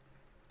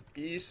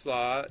 E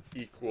slot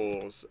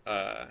equals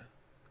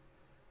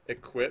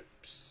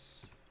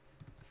equips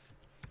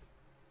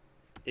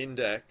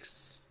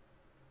index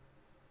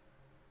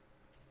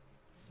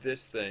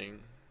this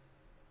thing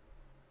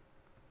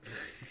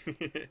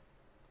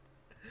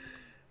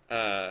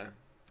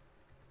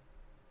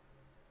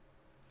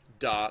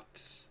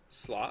dot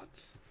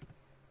slot,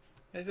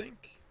 I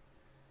think.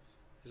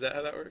 Is that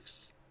how that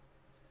works?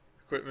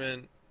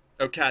 Equipment.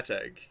 Oh, cat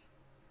egg.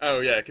 Oh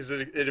yeah, because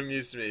it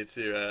amused me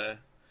to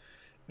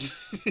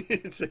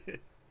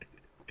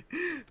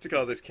to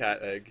call this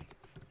cat egg.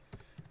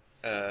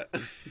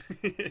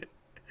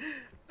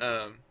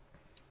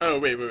 Oh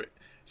wait.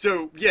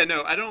 So yeah,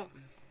 no, I don't.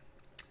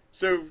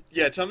 So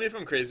yeah, tell me if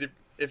I'm crazy,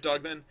 if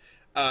dog. Then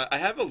I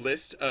have a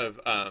list of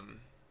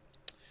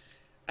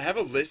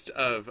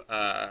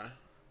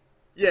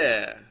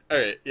yeah. All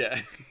right.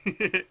 Yeah.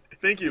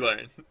 Thank you,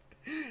 Lauren.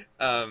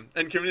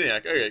 And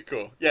Kaminiak. Okay,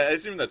 cool. Yeah, I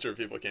assume that's where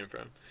people came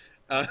from.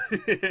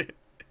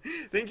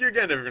 Thank you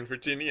again, everyone, for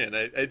tuning in.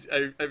 I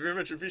very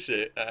much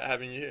appreciate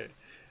having you here.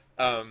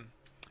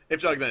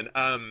 If dog then.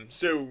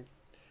 So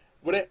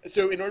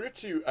in order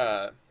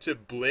to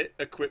blit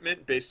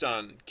equipment based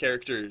on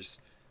characters'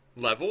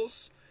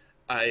 levels,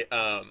 I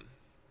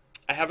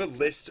have a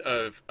list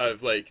of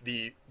like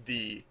the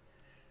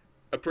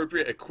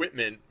appropriate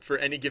equipment for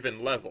any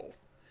given level.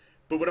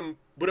 But what I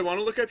want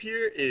to look up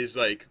here is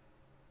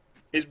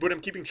what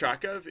I'm keeping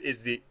track of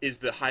is the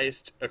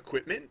highest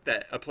equipment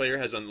that a player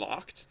has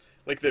unlocked,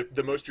 like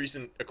the most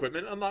recent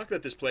equipment unlock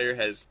that this player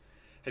has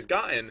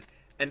gotten.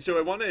 And so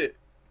I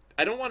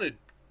don't want to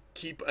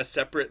keep a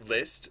separate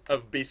list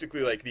of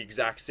basically like the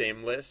exact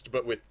same list,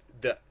 but with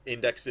the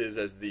indexes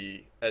as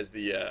the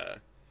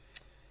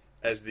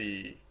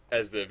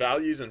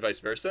values and vice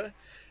versa,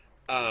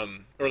 or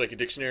like a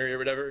dictionary or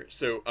whatever.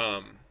 So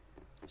I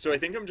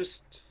think I'm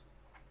just.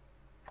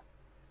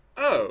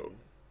 Oh,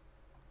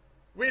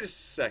 wait a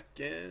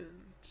second.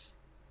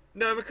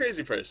 No, I'm a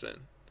crazy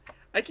person.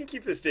 I can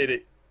keep this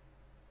data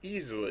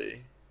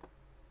easily.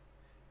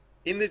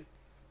 Yeah,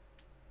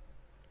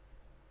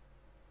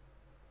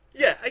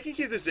 I can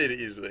keep this data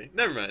easily.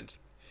 Never mind.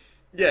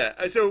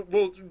 Yeah. So,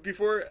 well,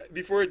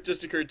 before it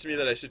just occurred to me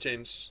that I should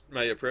change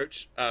my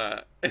approach.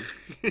 I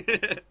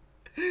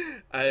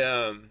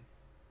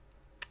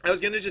I was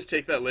gonna just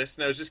take that list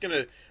and I was just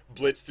gonna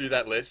blitz through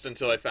that list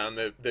until I found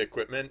the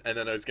equipment, and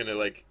then I was gonna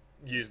like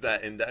use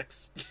that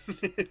index.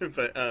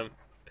 But uh,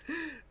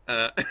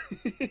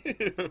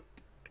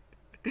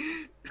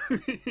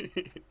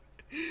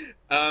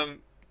 um,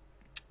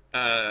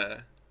 uh,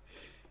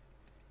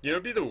 you know,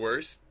 what'd be the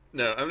worst?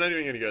 No, I'm not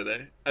even gonna go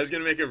there. I was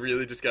gonna make a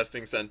really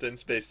disgusting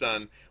sentence based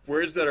on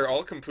words that are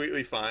all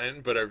completely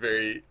fine, but are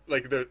very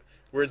like the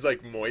words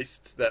like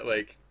moist that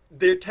like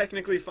they're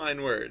technically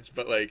fine words,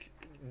 but like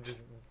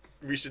just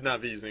we should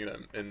not be using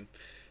them in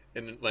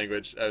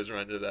language. I was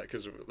reminded of that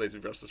because Lazy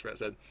Brussels sprout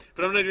said.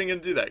 But I'm not even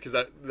gonna do that because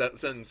that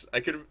sentence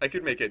I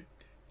could make a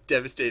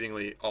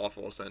devastatingly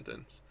awful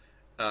sentence.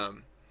 No,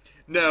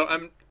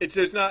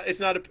 it's not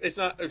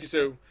okay.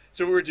 So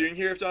what we're doing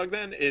here, if dog,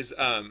 then is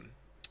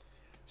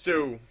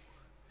so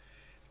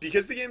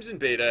because the game's in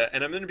beta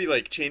and I'm going to be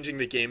like changing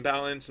the game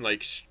balance and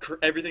like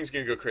everything's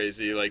going to go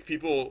crazy. Like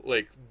people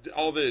like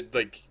all the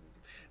like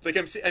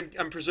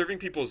I'm preserving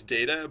people's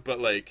data, but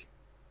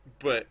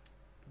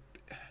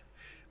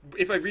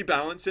if I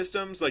rebalance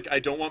systems, like I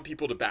don't want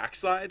people to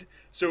backslide.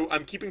 So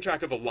I'm keeping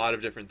track of a lot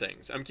of different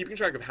things. I'm keeping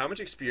track of how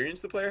much experience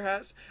the player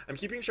has. I'm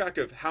keeping track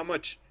of how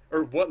much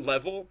or what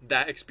level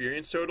that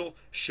experience total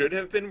should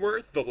have been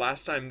worth the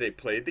last time they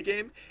played the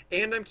game,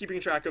 and I'm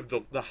keeping track of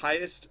the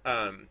highest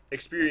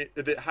experience,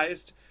 the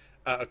highest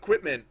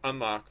equipment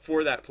unlock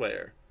for that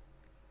player,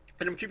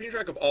 and I'm keeping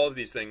track of all of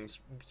these things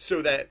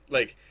so that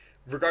like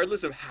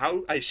regardless of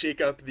how I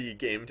shake up the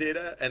game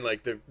data and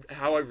like the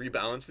how I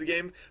rebalance the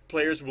game,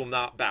 players will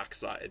not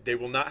backslide. They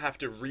will not have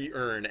to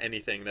re-earn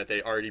anything that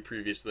they already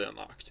previously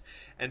unlocked.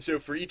 And so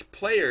for each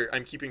player,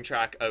 I'm keeping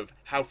track of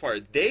how far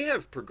they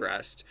have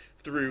progressed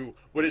through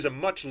what is a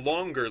much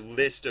longer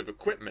list of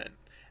equipment.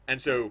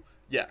 And so,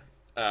 yeah,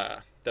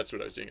 that's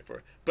what I was doing it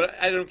for. But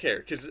I don't care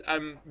because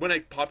when I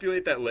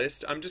populate that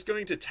list, I'm just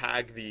going to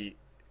tag the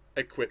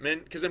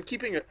equipment because I'm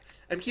keeping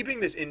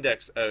this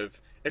index of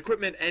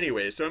equipment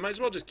anyway, so I might as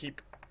well just keep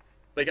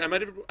I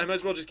might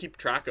as well just keep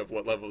track of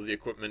what level the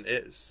equipment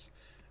is,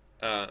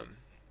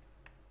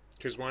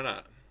 because why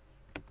not,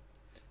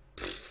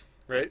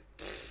 right?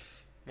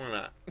 Why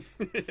not?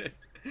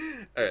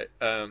 All right.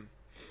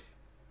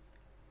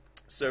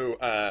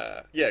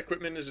 Yeah,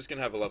 equipment is just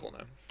gonna have a level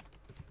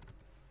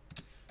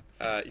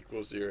now,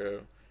 equals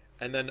 0,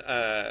 and then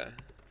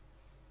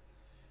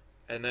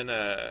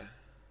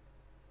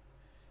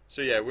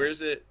so yeah,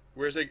 where's it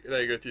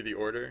that I go through the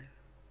order?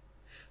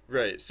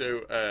 Right,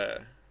 so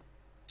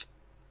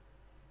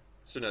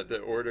no, the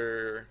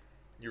order,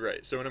 you're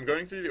right. So when I'm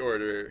going through the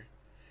order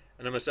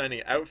and I'm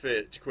assigning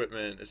outfit,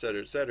 equipment,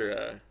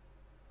 etc.,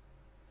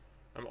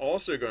 I'm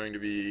also going to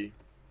be,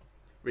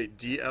 wait,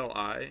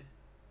 DLI?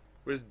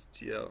 What is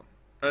DL?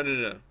 Oh,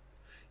 no.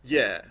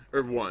 Yeah,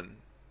 or 1.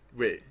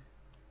 Wait,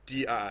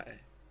 DI.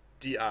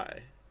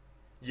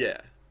 Yeah.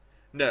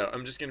 No,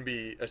 I'm just going to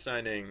be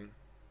assigning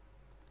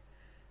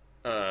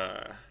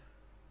DI.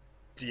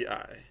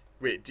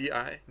 Wait,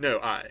 DI? No,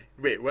 I.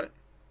 Wait, what?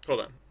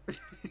 Hold on.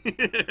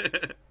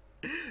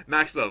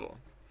 Max level.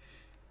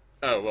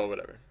 Oh, well,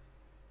 whatever.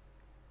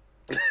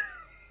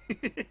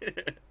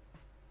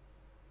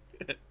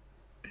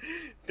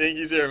 Thank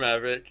you, Sarah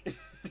Maverick.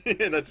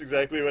 That's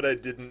exactly what I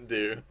didn't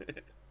do.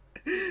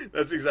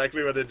 That's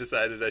exactly what I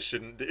decided I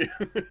shouldn't do.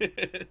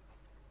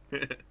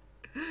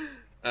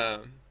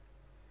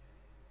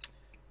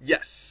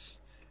 Yes.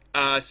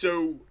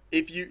 So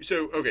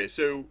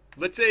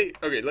let's say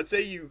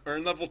you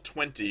earn level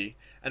 20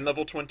 and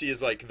level 20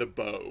 is like the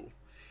bow.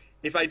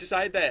 If I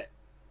decide that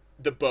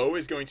the bow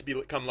is going to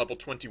become level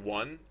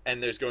 21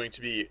 and there's going to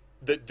be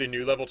the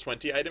new level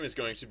 20 item is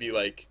going to be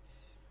like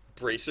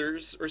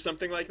bracers or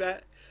something like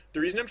that. The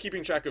reason I'm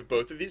keeping track of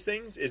both of these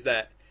things is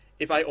that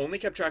if I only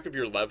kept track of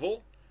your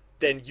level,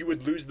 then you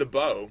would lose the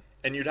bow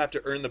and you'd have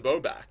to earn the bow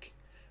back.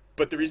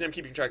 But the reason I'm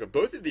keeping track of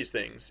both of these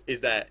things is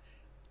that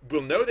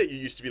we'll know that you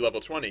used to be level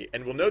 20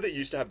 and we'll know that you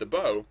used to have the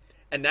bow,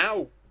 and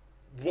now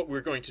what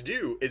we're going to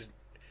do is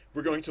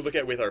we're going to look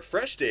at with our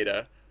fresh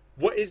data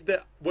what is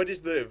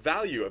the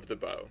value of the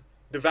bow.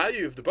 The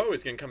value of the bow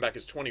is going to come back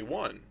as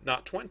 21,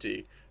 not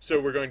 20.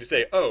 So we're going to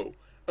say, oh,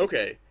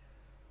 okay,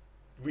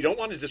 we don't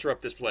want to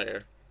disrupt this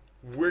player.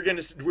 We're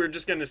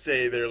just gonna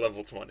say they're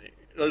level 20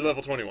 or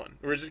level 21.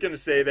 We're just gonna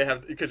say they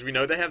have, because we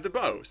know they have the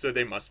bow, so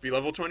they must be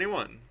level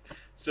 21.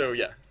 So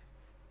yeah.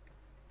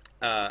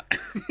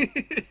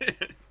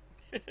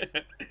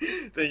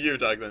 Thank you,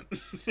 Douglas.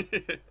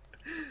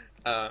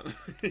 um,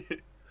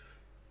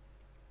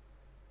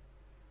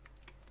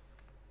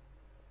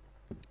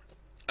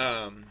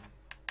 um,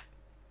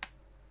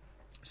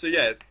 so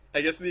yeah,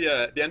 I guess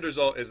the end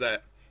result is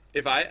that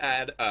if I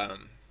add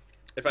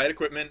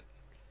equipment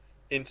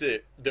into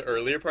the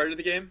earlier part of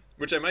the game,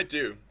 which I might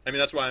do. I mean,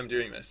 that's why I'm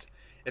doing this.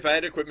 If I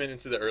add equipment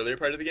into the earlier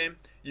part of the game,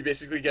 you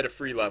basically get a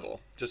free level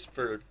just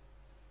for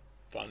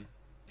fun.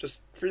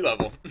 Just free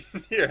level.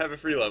 Here, have a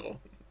free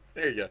level.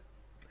 There you go.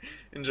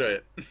 Enjoy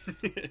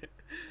it.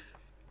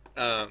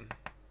 Um,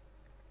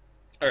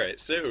 all right,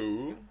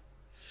 so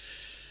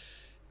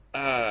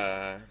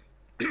uh,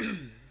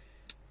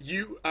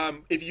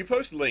 if you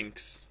post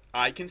links,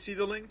 I can see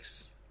the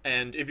links,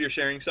 and if you're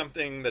sharing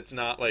something that's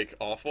not like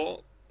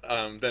awful,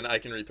 then I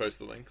can repost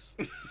the links.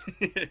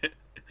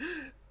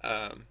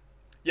 um,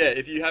 yeah,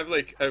 if you have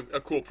like a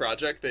cool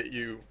project that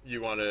you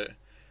want to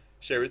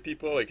share with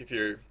people, like if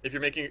you're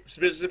making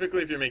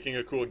specifically if you're making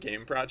a cool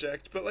game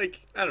project, but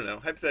like I don't know,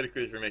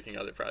 hypothetically if you're making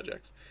other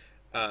projects,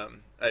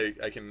 I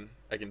can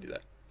do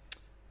that.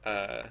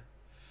 Uh,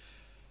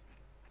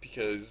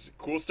 because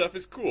cool stuff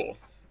is cool,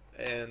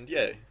 and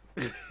yay.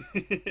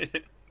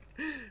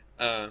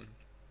 um,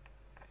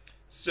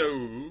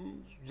 so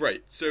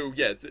right, so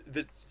yeah,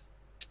 the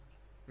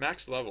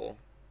max level,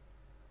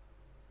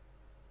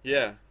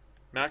 yeah,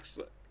 max.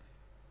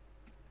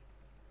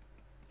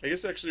 I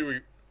guess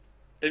actually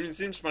I mean, it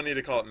seems funny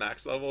to call it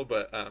max level,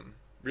 but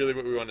really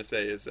what we want to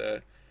say is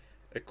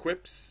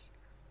equips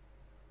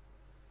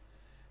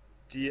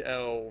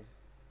DL.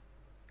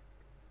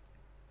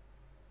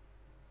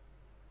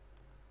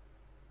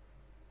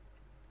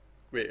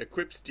 Wait,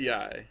 equips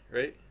DI,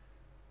 right?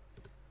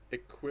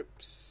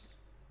 Equips.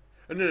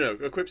 Oh, no,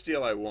 equips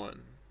DLI1.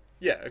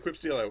 Yeah,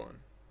 equips DLI1.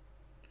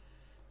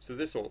 So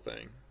this whole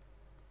thing.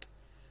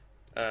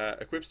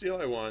 Equips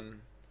DLI1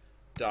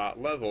 dot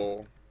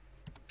level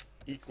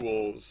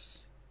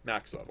equals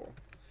max level.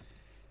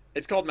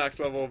 It's called max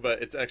level,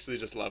 but it's actually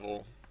just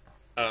level,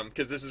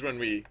 because this is when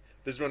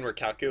we're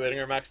calculating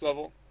our max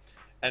level,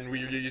 and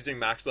we're using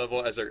max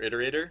level as our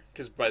iterator.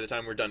 Because by the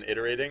time we're done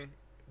iterating,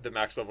 the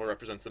max level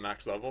represents the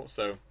max level.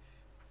 So,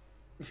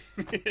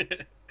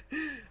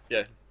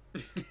 yeah.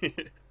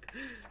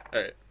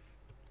 All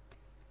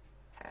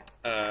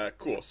right.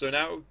 Cool. So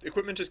now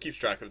equipment just keeps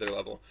track of their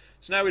level.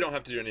 So now we don't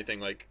have to do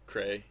anything like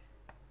cray.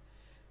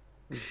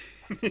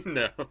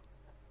 No.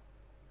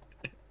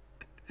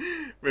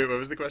 Wait, what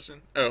was the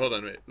question? Oh, hold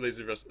on, wait.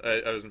 Lazy Russell.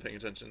 I wasn't paying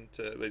attention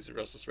to Lazy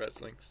Russell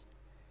Sprat's links.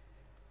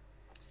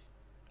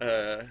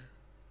 Uh.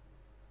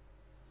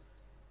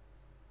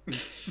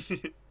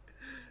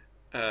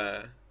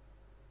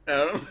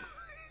 Oh.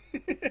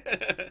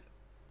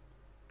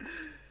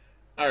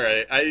 All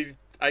right.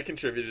 I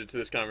contributed to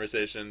this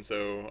conversation,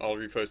 so I'll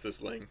repost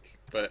this link.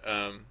 But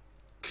I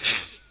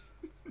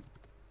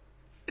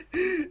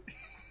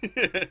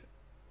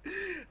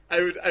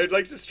would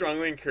like to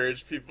strongly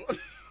encourage people.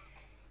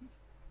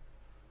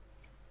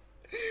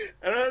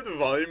 I don't have the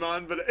volume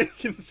on, but I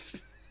can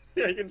see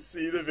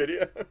the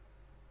video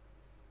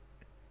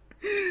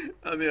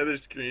on the other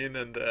screen,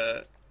 and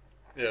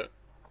yeah.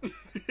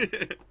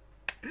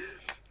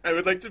 I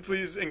would like to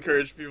please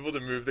encourage people to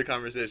move the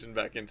conversation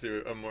back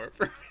into a more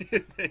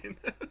appropriate vein.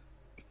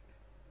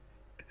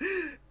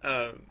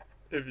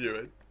 If you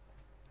would.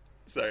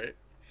 Sorry.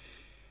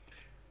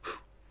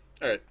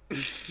 All right.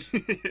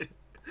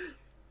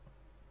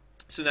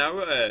 So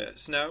now, I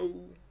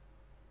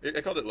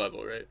called it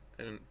level, right?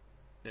 I didn't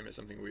name it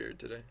something weird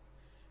today.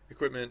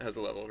 Equipment has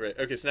a level, right?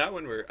 Okay, so now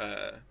when we're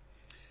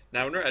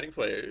adding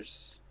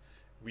players,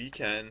 we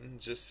can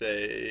just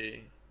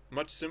say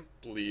much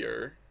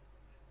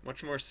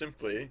more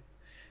simply,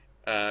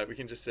 we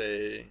can just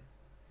say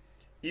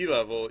E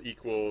level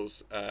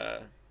equals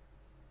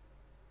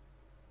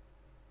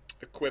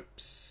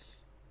equips,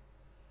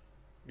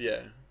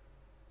 yeah,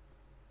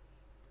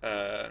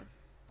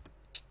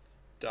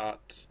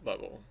 dot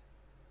level.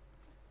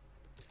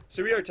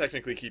 So we are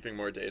technically keeping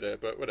more data,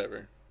 but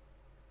whatever.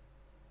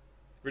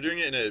 We're doing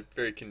it in a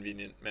very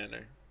convenient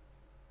manner.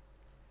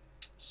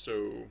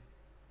 So,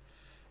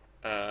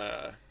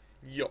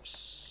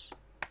 yes.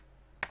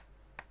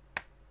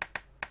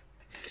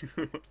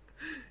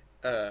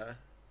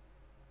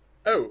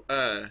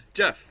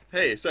 Jeff.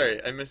 Hey,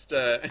 sorry, I missed.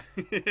 I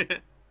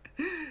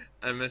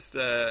missed.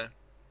 I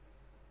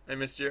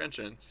missed your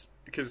entrance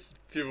because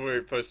people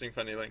were posting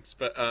funny links.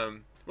 But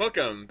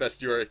welcome,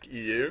 best Yorick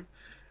EU.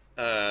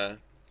 I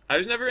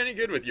was never any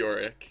good with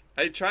Yorick.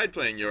 I tried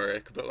playing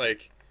Yorick, but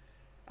like,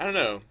 I don't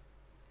know.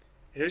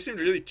 It always seemed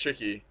really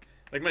tricky.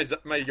 Like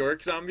my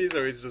Yorick zombies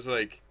always just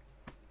like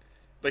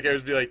I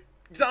would be like,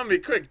 zombie,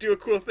 quick, do a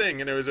cool thing,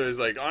 and it was always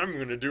like, I'm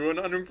gonna do an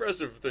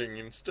unimpressive thing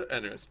instead.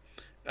 Anyways,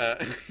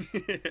 uh,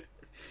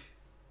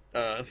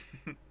 what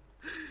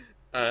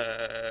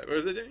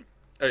was I doing?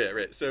 Oh yeah,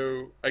 right.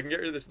 So I can get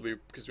rid of this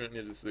loop because we don't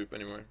need this loop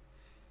anymore.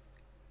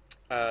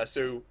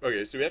 So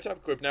okay, so we have top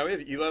equip. Now we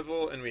have E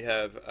level and we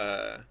have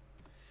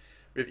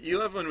E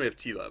level and we have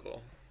T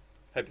level.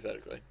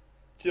 Hypothetically,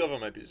 T level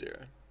might be 0,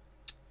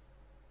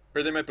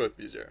 or they might both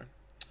be 0.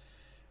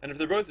 And if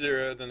they're both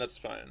 0, then that's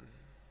fine.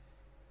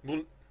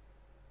 Well,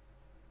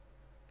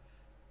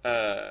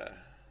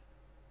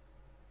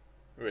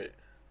 wait.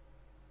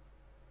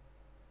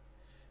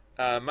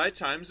 My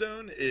time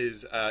zone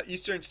is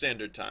Eastern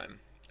Standard Time.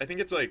 I think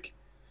it's like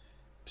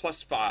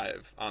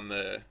 +5 on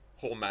the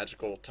whole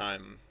magical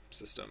time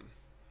system.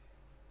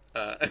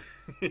 I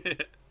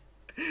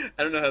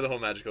don't know how the whole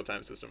magical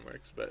time system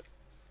works, but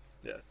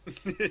yeah.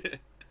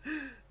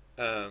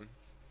 um,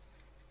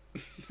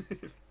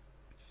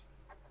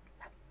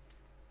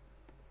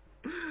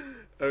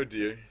 Oh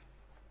dear.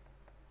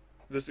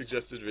 The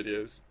suggested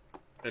videos.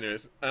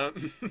 Anyways, uh,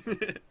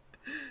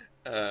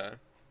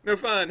 no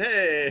fun.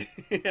 Hey,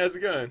 how's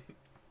it going?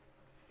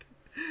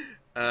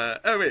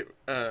 Oh wait.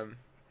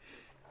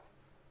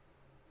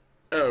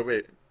 Oh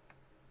wait.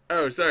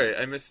 Oh, sorry.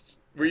 I missed.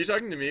 Were you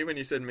talking to me when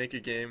you said make a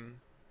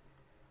game?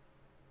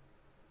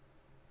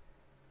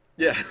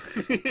 Yeah.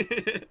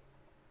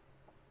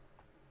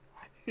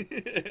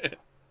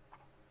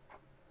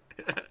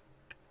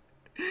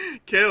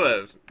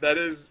 Caleb, that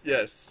is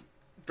yes,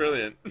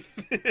 brilliant.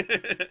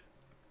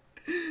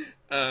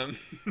 um,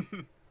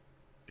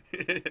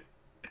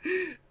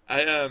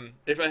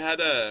 if I had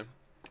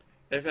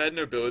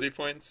nobility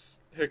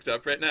points hooked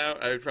up right now,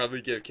 I would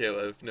probably give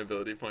Caleb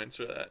nobility points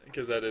for that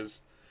because that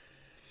is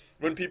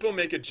when people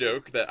make a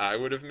joke that I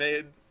would have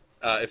made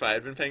if I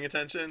had been paying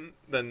attention,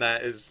 then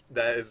that is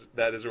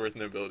worth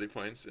nobility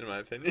points in my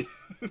opinion.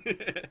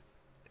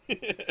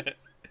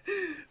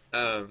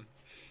 um,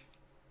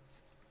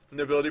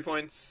 Nobility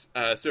points.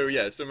 So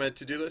yeah, so my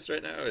to-do list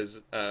right now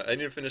is I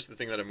need to finish the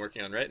thing that I'm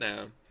working on right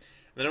now.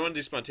 Then I want to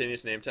do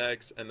spontaneous name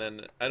tags, and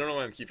then I don't know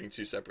why I'm keeping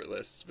two separate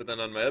lists, but then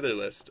on my other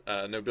list,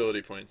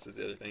 nobility points is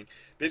the other thing.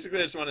 Basically,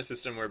 I just want a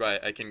system whereby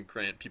I can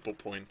grant people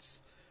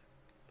points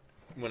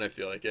when I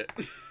feel like it.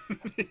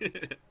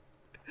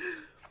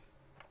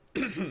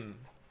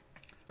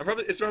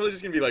 It's probably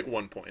just gonna be like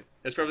 1 point.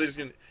 I'm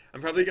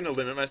probably gonna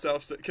limit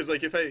myself because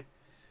like if I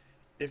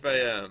if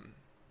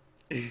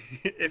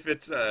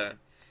it's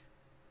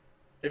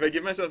if I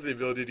give myself the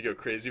ability to go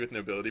crazy with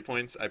nobility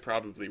points, I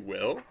probably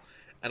will,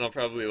 and I'll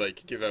probably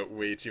like give out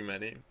way too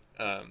many.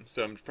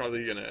 So I'm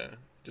probably gonna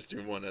just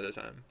do one at a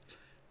time.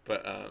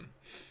 But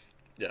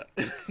yeah,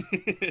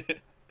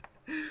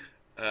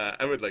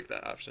 I would like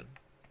that option,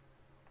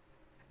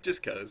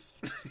 just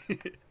cause.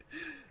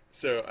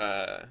 So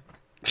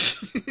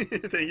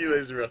thank you,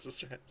 Laser Russell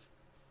Stripes.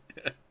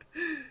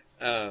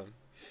 um,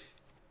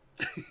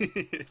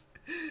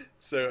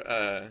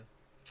 so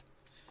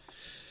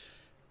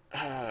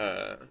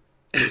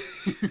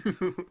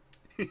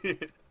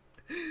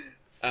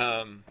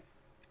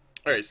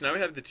all right, so now we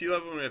have the T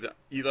level and we have the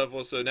E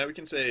level. So now we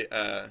can say,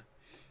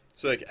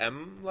 so like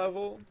M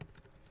level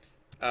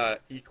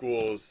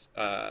equals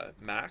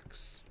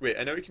max. Wait,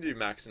 I know we can do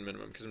max and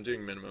minimum because I'm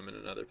doing minimum in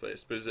another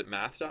place. But is it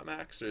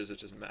math.max or is it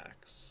just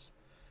max?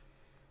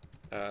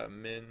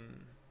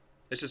 Min.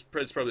 It's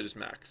probably just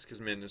max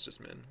because min is just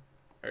min.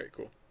 All right,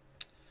 cool.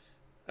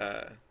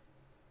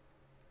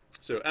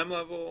 So M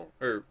level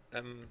or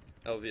M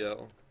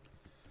LVL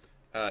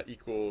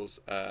equals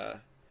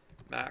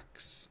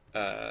max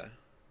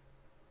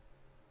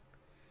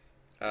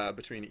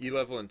between E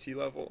level and T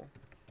level.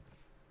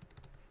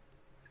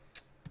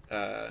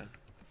 And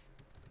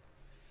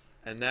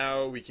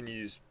now we can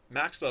use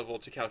max level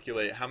to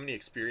calculate how many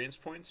experience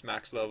points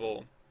max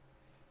level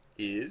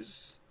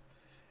is,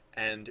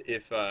 and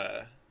if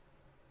and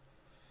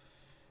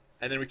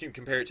then we can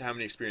compare it to how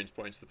many experience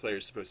points the player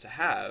is supposed to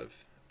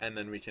have, and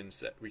then we can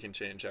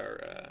change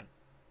our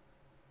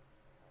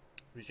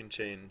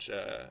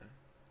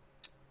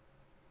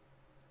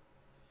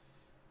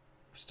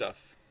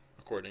stuff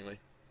accordingly.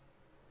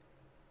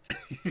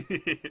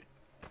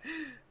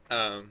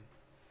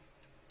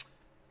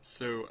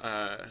 So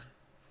all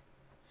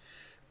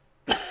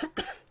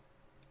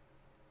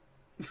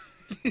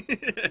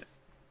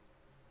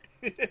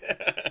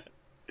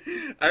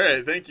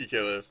right, thank you,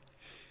 Caleb.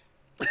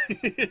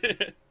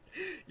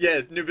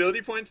 Yeah,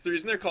 nobility points. The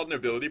reason they're called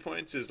nobility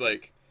points is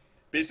like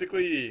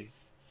basically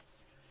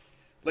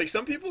like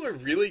some people are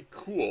really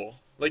cool.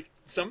 Like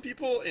some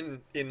people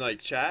in like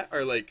chat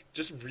are like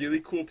just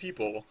really cool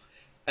people,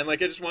 and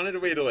like I just wanted a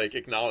way to like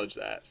acknowledge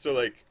that. So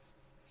like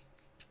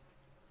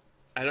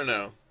I don't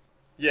know.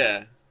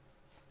 Yeah.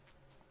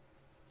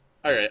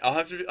 All right, I'll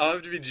have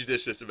to be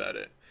judicious about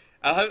it.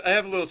 I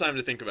have a little time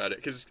to think about it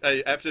because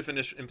I have to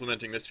finish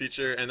implementing this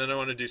feature, and then I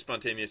want to do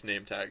spontaneous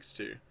name tags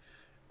too.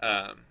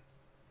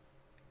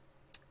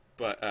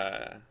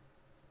 But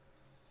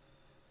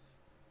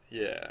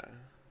yeah.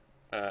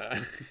 All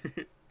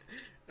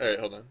right,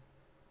 hold on.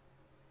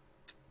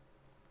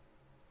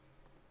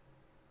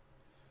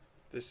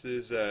 This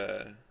is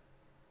all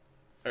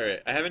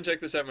right. I haven't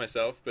checked this out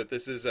myself, but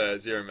this is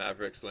Zero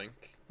Maverick's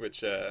link,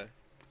 which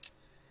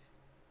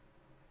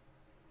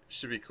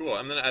should be cool.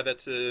 I'm gonna add that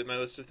to my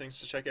list of things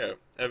to check out.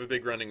 I have a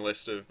big running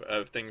list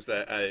of things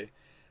that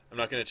I'm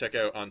not gonna check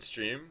out on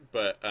stream,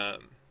 but I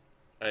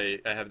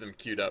have them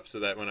queued up so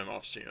that when I'm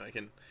off stream I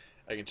can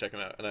check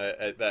them out, and I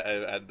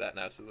added that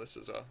now to the list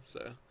as well.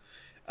 So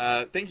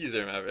thank you,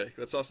 Zero Maverick.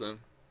 That's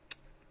awesome.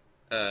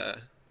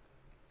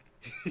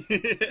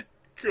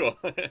 Cool.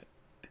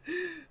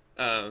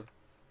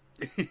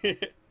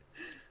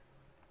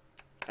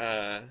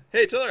 Hey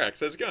Telerex,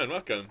 how's it going?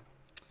 Welcome.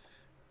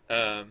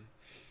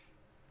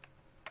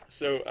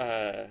 So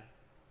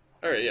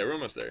all right, yeah, we're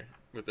almost there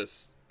with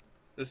this.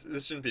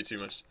 This shouldn't be too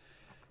much.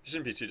 It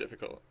shouldn't be too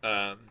difficult.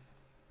 All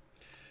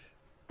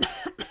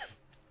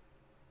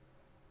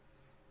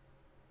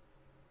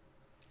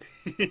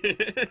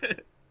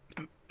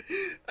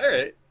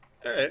right,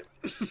 all right.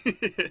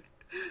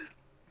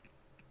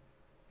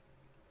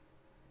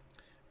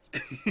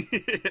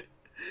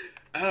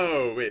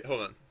 Oh, wait,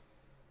 hold on.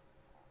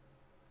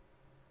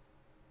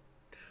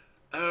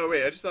 Oh,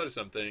 wait, I just thought of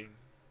something.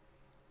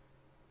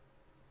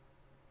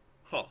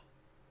 Huh.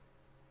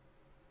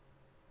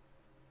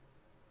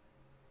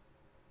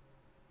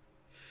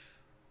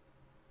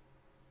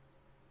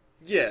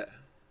 Yeah.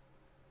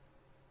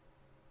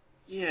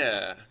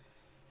 Yeah.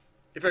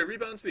 If I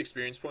rebalance the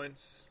experience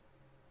points.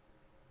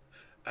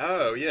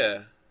 Oh,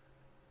 yeah.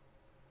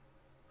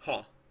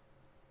 Huh.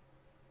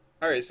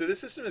 Alright, so this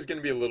system is going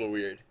to be a little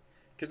weird.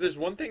 Because there's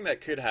one thing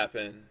that could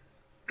happen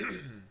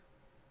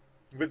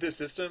with this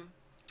system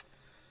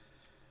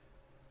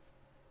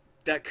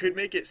that could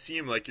make it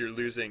seem like you're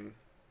losing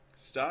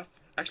stuff.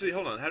 Actually,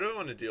 hold on. How do I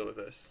want to deal with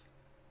this?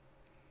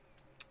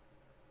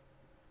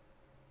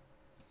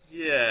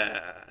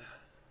 Yeah.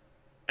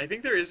 I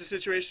think there is a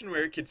situation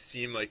where it could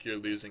seem like you're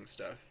losing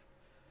stuff.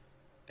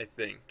 I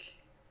think.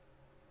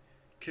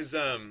 Cause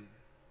I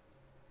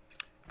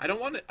don't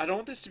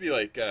want this to be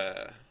like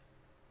no,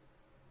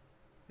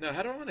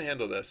 how do I want to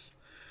handle this?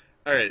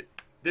 Alright.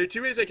 There are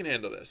two ways I can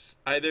handle this.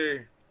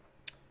 Either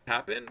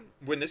happen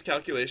when this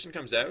calculation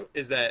comes out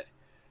is that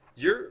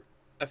your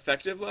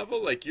effective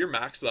level, like your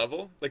max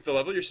level, like the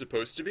level you're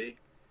supposed to be,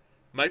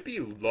 might be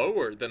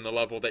lower than the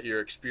level that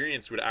your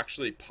experience would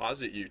actually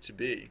posit you to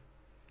be.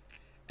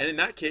 And in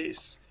that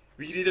case,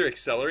 we could either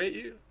accelerate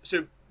you.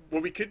 So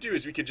what we could do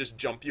is we could just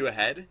jump you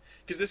ahead.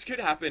 Because this could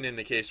happen in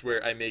the case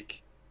where I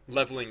make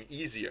leveling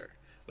easier.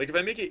 Like if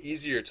I make it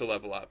easier to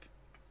level up,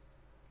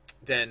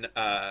 then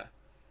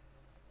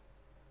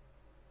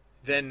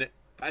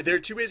there are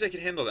two ways I could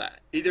handle that.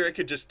 Either I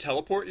could just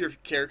teleport your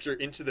character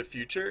into the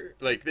future,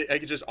 like I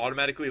could just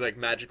automatically like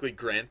magically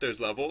grant those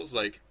levels,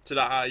 like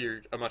ta-da,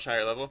 you're a much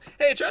higher level.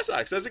 Hey,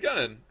 Tresox, how's it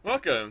going?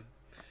 Welcome.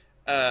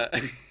 Uh,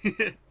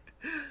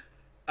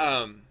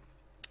 um,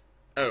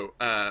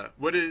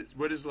 what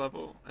is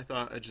level? I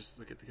thought I'd just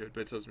look at the code,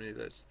 but it tells me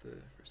that's the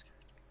first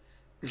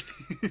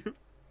character.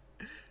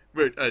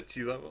 Wait,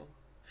 T level.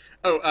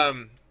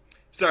 Oh,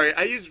 sorry,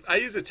 I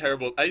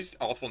use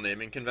awful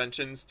naming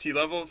conventions. T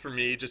level for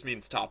me just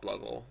means top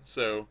level.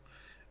 So,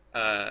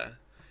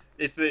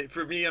 it's the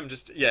for me I'm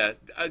just yeah.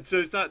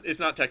 So it's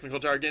not technical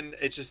jargon.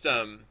 It's just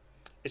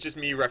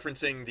me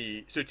referencing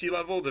the so T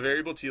level. The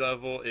variable T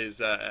level is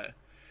the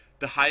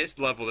highest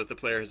level that the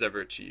player has ever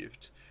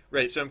achieved.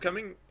 Right. So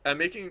I'm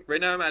making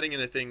right now. I'm adding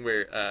in a thing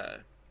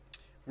where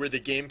the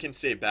game can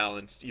stay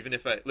balanced, even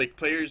if I like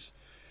players'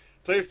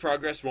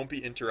 progress won't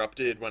be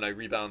interrupted when I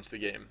rebalance the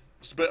game.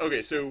 So, but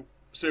okay, so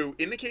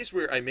in the case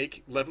where I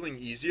make leveling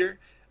easier,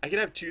 I can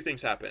have two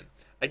things happen.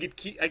 I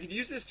could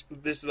use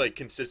this like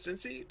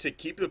consistency to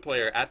keep the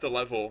player at the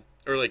level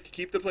or like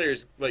keep the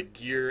player's like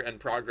gear and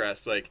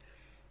progress like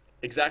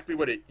exactly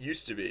what it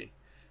used to be.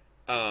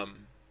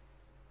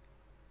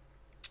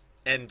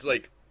 And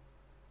like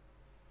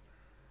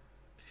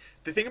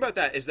the thing about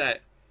that is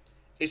that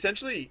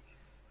essentially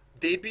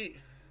they'd be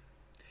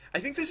I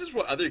think this is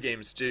what other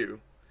games do.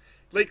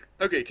 Like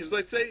okay, cuz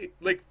let's say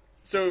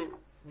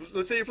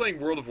you're playing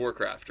World of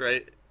Warcraft,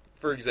 right?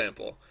 For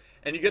example,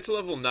 and you get to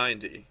level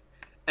 90,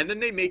 and then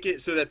they make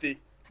it so that the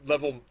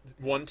level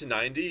 1 to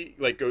 90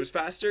 like goes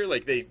faster,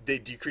 like they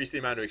decrease the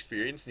amount of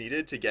experience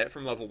needed to get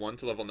from level 1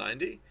 to level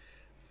 90.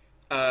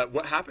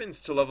 What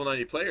happens to level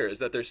 90 players is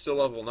that they're still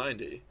level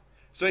 90.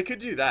 So I could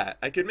do that.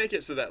 I could make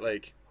it so that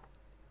like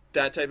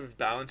that type of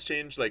balance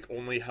change like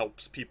only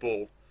helps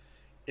people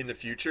in the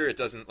future. It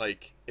doesn't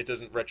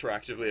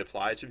retroactively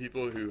apply to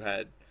people who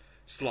had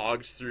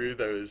slogged through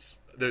those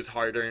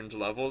hard-earned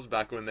levels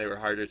back when they were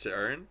harder to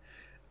earn.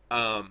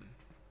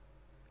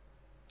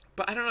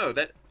 But I don't know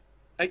that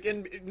I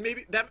can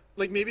maybe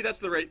that's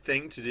the right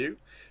thing to do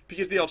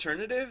because the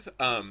alternative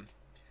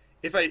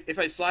if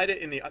I slide it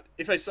in the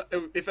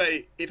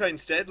if I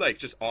instead like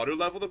just auto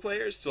level the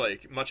players to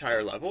like much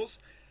higher levels,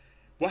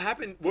 what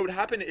would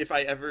happen if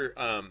I ever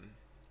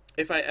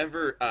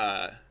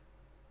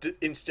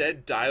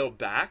instead dial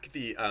back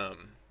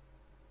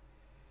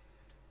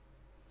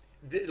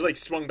like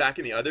swung back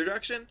in the other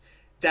direction?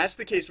 That's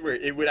the case where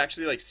it would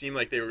actually like seem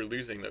like they were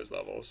losing those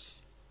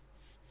levels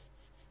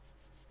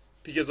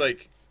because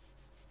like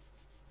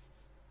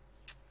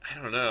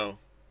I don't know,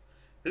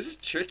 this is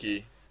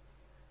tricky.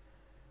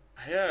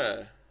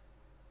 Yeah,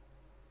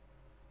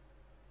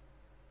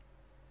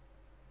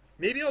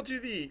 maybe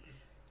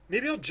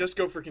maybe I'll just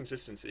go for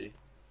consistency.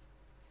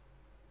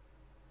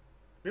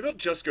 Maybe I'll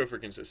just go for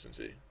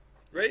consistency,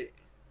 right?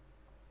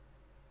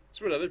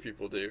 That's what other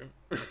people do.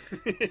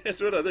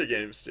 That's what other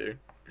games do.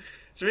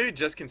 So maybe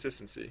just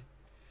consistency.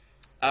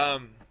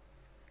 Um,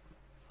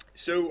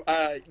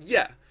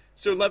 yeah.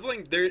 So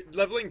leveling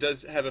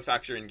does have a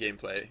factor in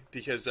gameplay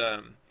because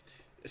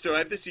so I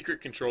have the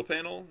secret control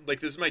panel. Like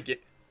this is my game.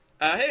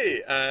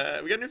 Hey,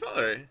 we got a new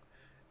follower.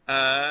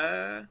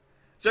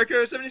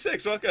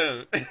 Zarko76,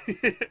 welcome.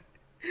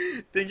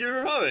 Thank you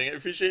for following. I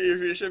appreciate your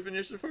viewership and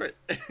your support.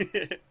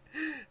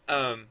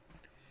 um,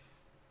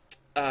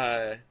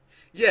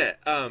 yeah.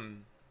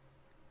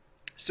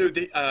 So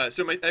I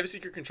have a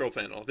secret control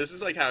panel. This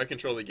is like how I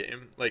control the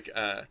game. Like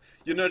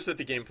you'll notice that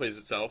the game plays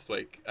itself.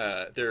 Like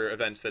there are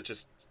events that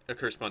just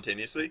occur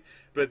spontaneously.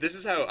 But this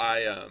is how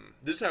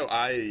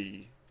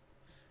I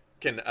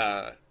can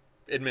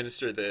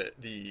administer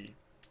the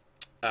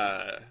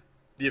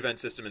event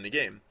system in the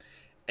game.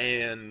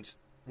 And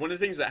one of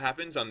the things that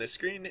happens on this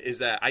screen is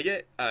that I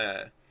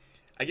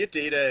get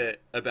data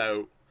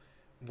about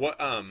what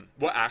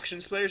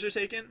actions players are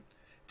taking,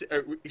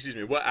 excuse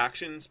me, what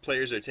actions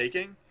players are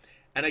taking,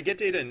 and I get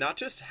data not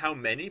just how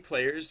many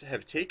players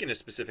have taken a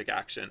specific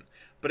action,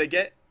 but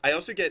I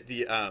also get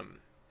I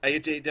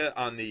get data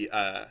on the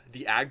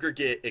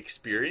aggregate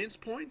experience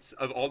points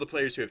of all the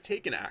players who have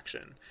taken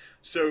action.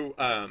 So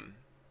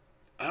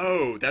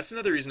oh, that's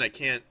another reason I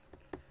can't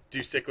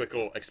do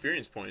cyclical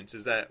experience points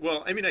is that,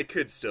 well, I mean I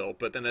could still,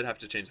 but then I'd have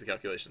to change the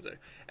calculations there.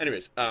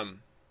 Anyways,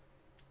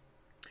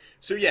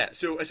 so yeah,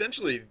 so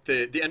essentially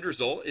the end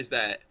result is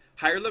that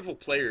higher level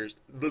players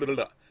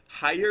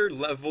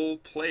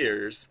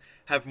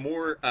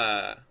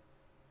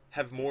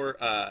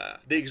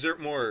they exert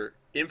more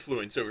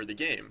influence over the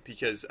game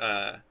because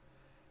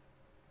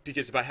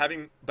by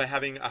having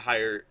a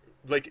higher,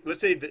 like,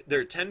 let's say that there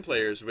are 10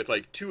 players with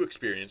like 2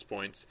 experience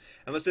points,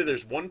 and let's say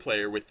there's one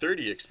player with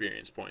 30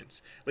 experience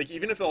points. Like,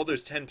 even if all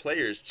those 10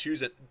 players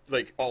choose it,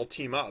 like, all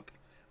team up,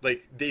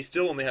 like, they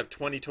still only have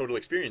 20 total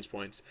experience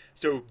points.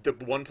 So the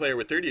one player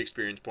with 30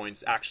 experience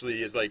points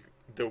actually is like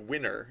the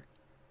winner,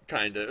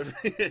 kind of.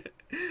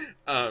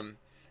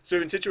 So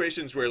in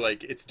situations where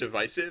like it's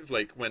divisive,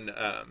 like when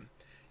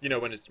you know,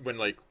 when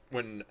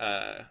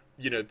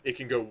you know, it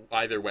can go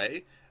either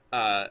way,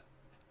 the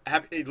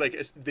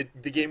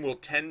game will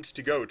tend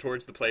to go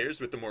towards the players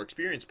with the more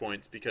experience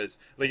points, because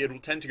like it will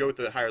tend to go with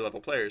the higher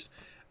level players,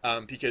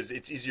 because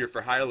it's easier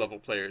for higher level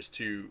players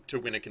to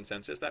win a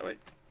consensus that way.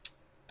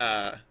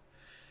 Uh,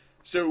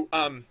 so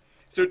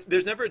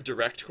there's never a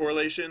direct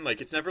correlation.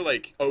 Like, it's never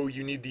like, oh,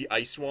 you need the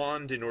ice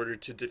wand in order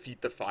to defeat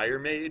the fire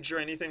mage or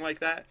anything like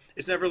that.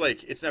 It's never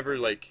like,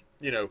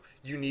 you know,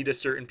 you need a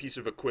certain piece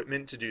of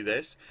equipment to do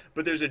this.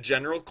 But there's a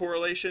general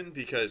correlation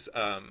because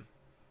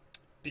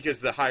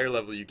the higher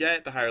level you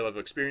get, the higher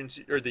level experience,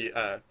 or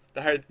the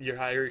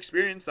higher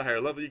experience, the higher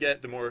level you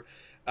get, the more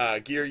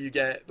gear you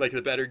get, like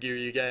the better gear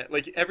you get.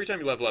 Like, every time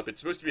you level up, it's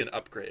supposed to be an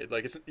upgrade.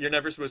 Like, you're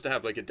never supposed to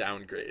have like a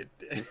downgrade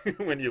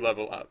when you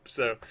level up.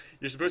 So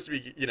you're supposed to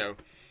be, you know,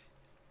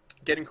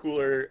 getting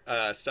cooler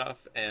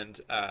stuff, and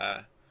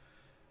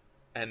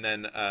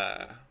then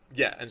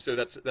yeah, and so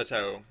that's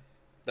how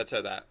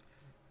that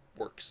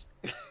works.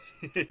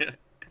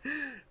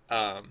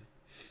 um,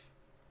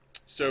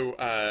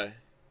 so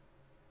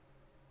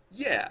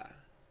yeah,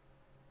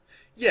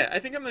 I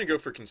think I'm gonna go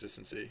for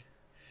consistency,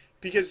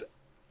 because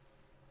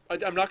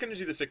I'm not going to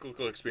do the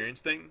cyclical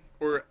experience thing,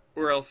 or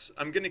else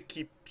I'm going to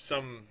keep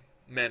some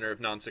manner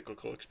of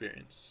non-cyclical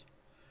experience.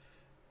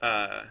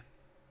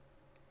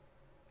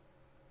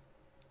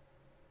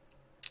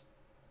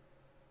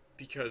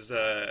 Because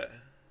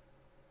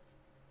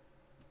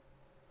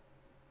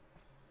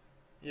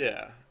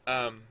yeah,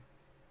 I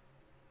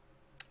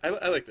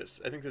like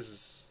this. I think this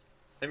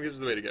is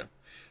the way to go.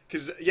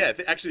 Because yeah,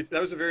 actually, that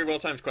was a very well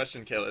timed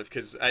question, Caleb.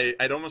 Because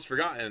I'd almost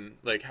forgotten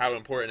like how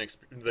important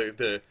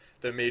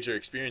the major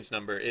experience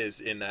number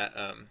is in that.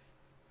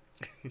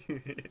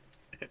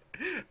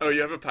 Oh,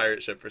 you have a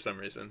pirate ship for some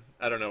reason.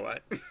 I don't know why.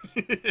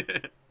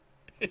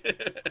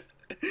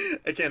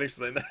 I can't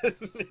explain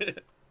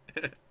that.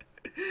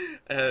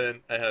 I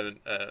haven't.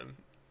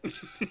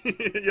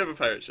 You have a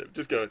pirate ship.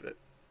 Just go with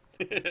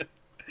it.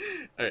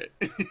 All right.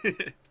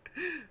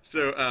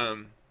 So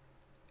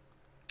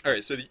all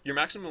right. So your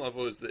maximum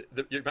level is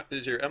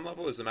your M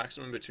level is the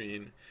maximum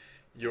between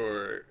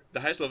the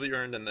highest level you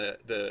earned and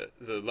the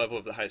level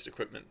of the highest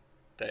equipment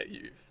that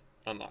you've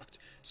unlocked.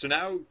 So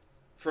now,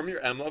 from your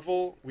M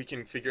level, we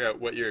can figure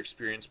out what your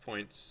experience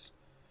points.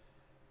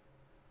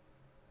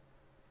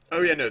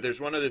 Oh yeah, no. There's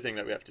one other thing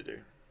that we have to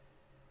do.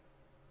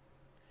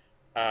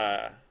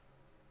 Oh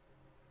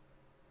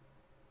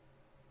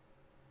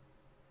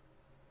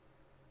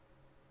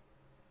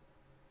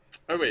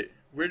wait,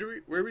 where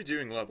are we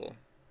doing level?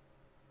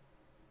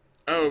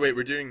 Oh wait,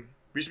 we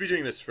should be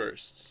doing this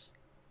first.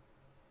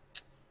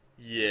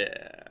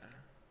 Yeah.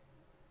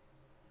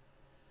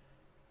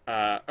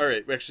 All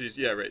right. Actually,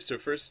 yeah, right. So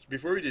first,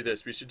 before we do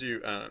this, we should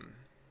do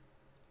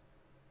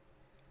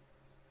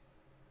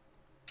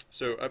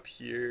so up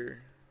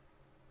here.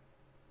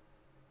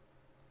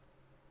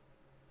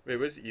 Wait,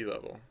 what is E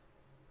level?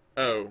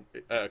 Oh,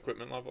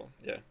 equipment level.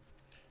 Yeah.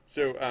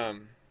 So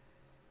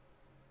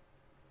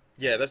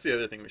yeah, that's the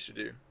other thing we should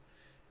do.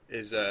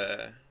 Is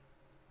I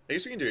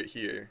guess we can do it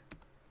here.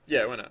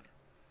 Yeah, why not?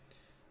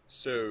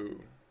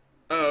 So,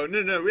 oh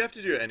no, we have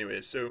to do it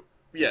anyways. So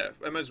yeah,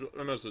 I might as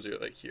well do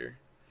it like here.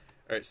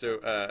 All right,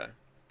 so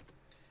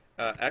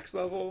X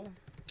level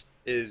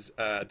is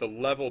the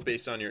level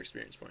based on your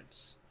experience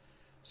points.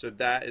 So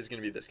that is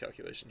going to be this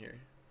calculation here.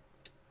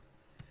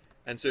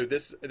 And so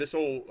this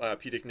whole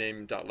pdic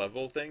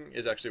name.level thing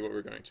is actually what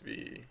we're going to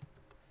be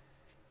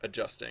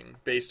adjusting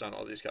based on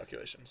all these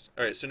calculations.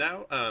 All right, so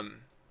now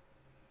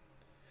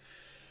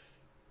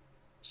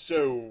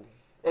So,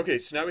 okay,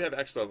 so now we have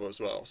X level as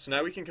well. So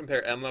now we can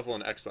compare M level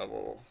and X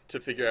level to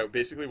figure out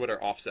basically what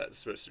our offset is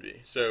supposed to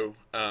be. So,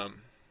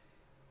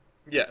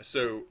 yeah,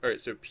 so, all right,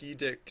 so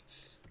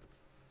pdict,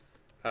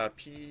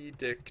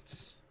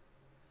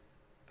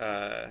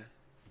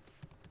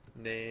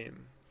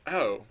 name.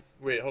 Oh,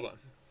 wait, hold on.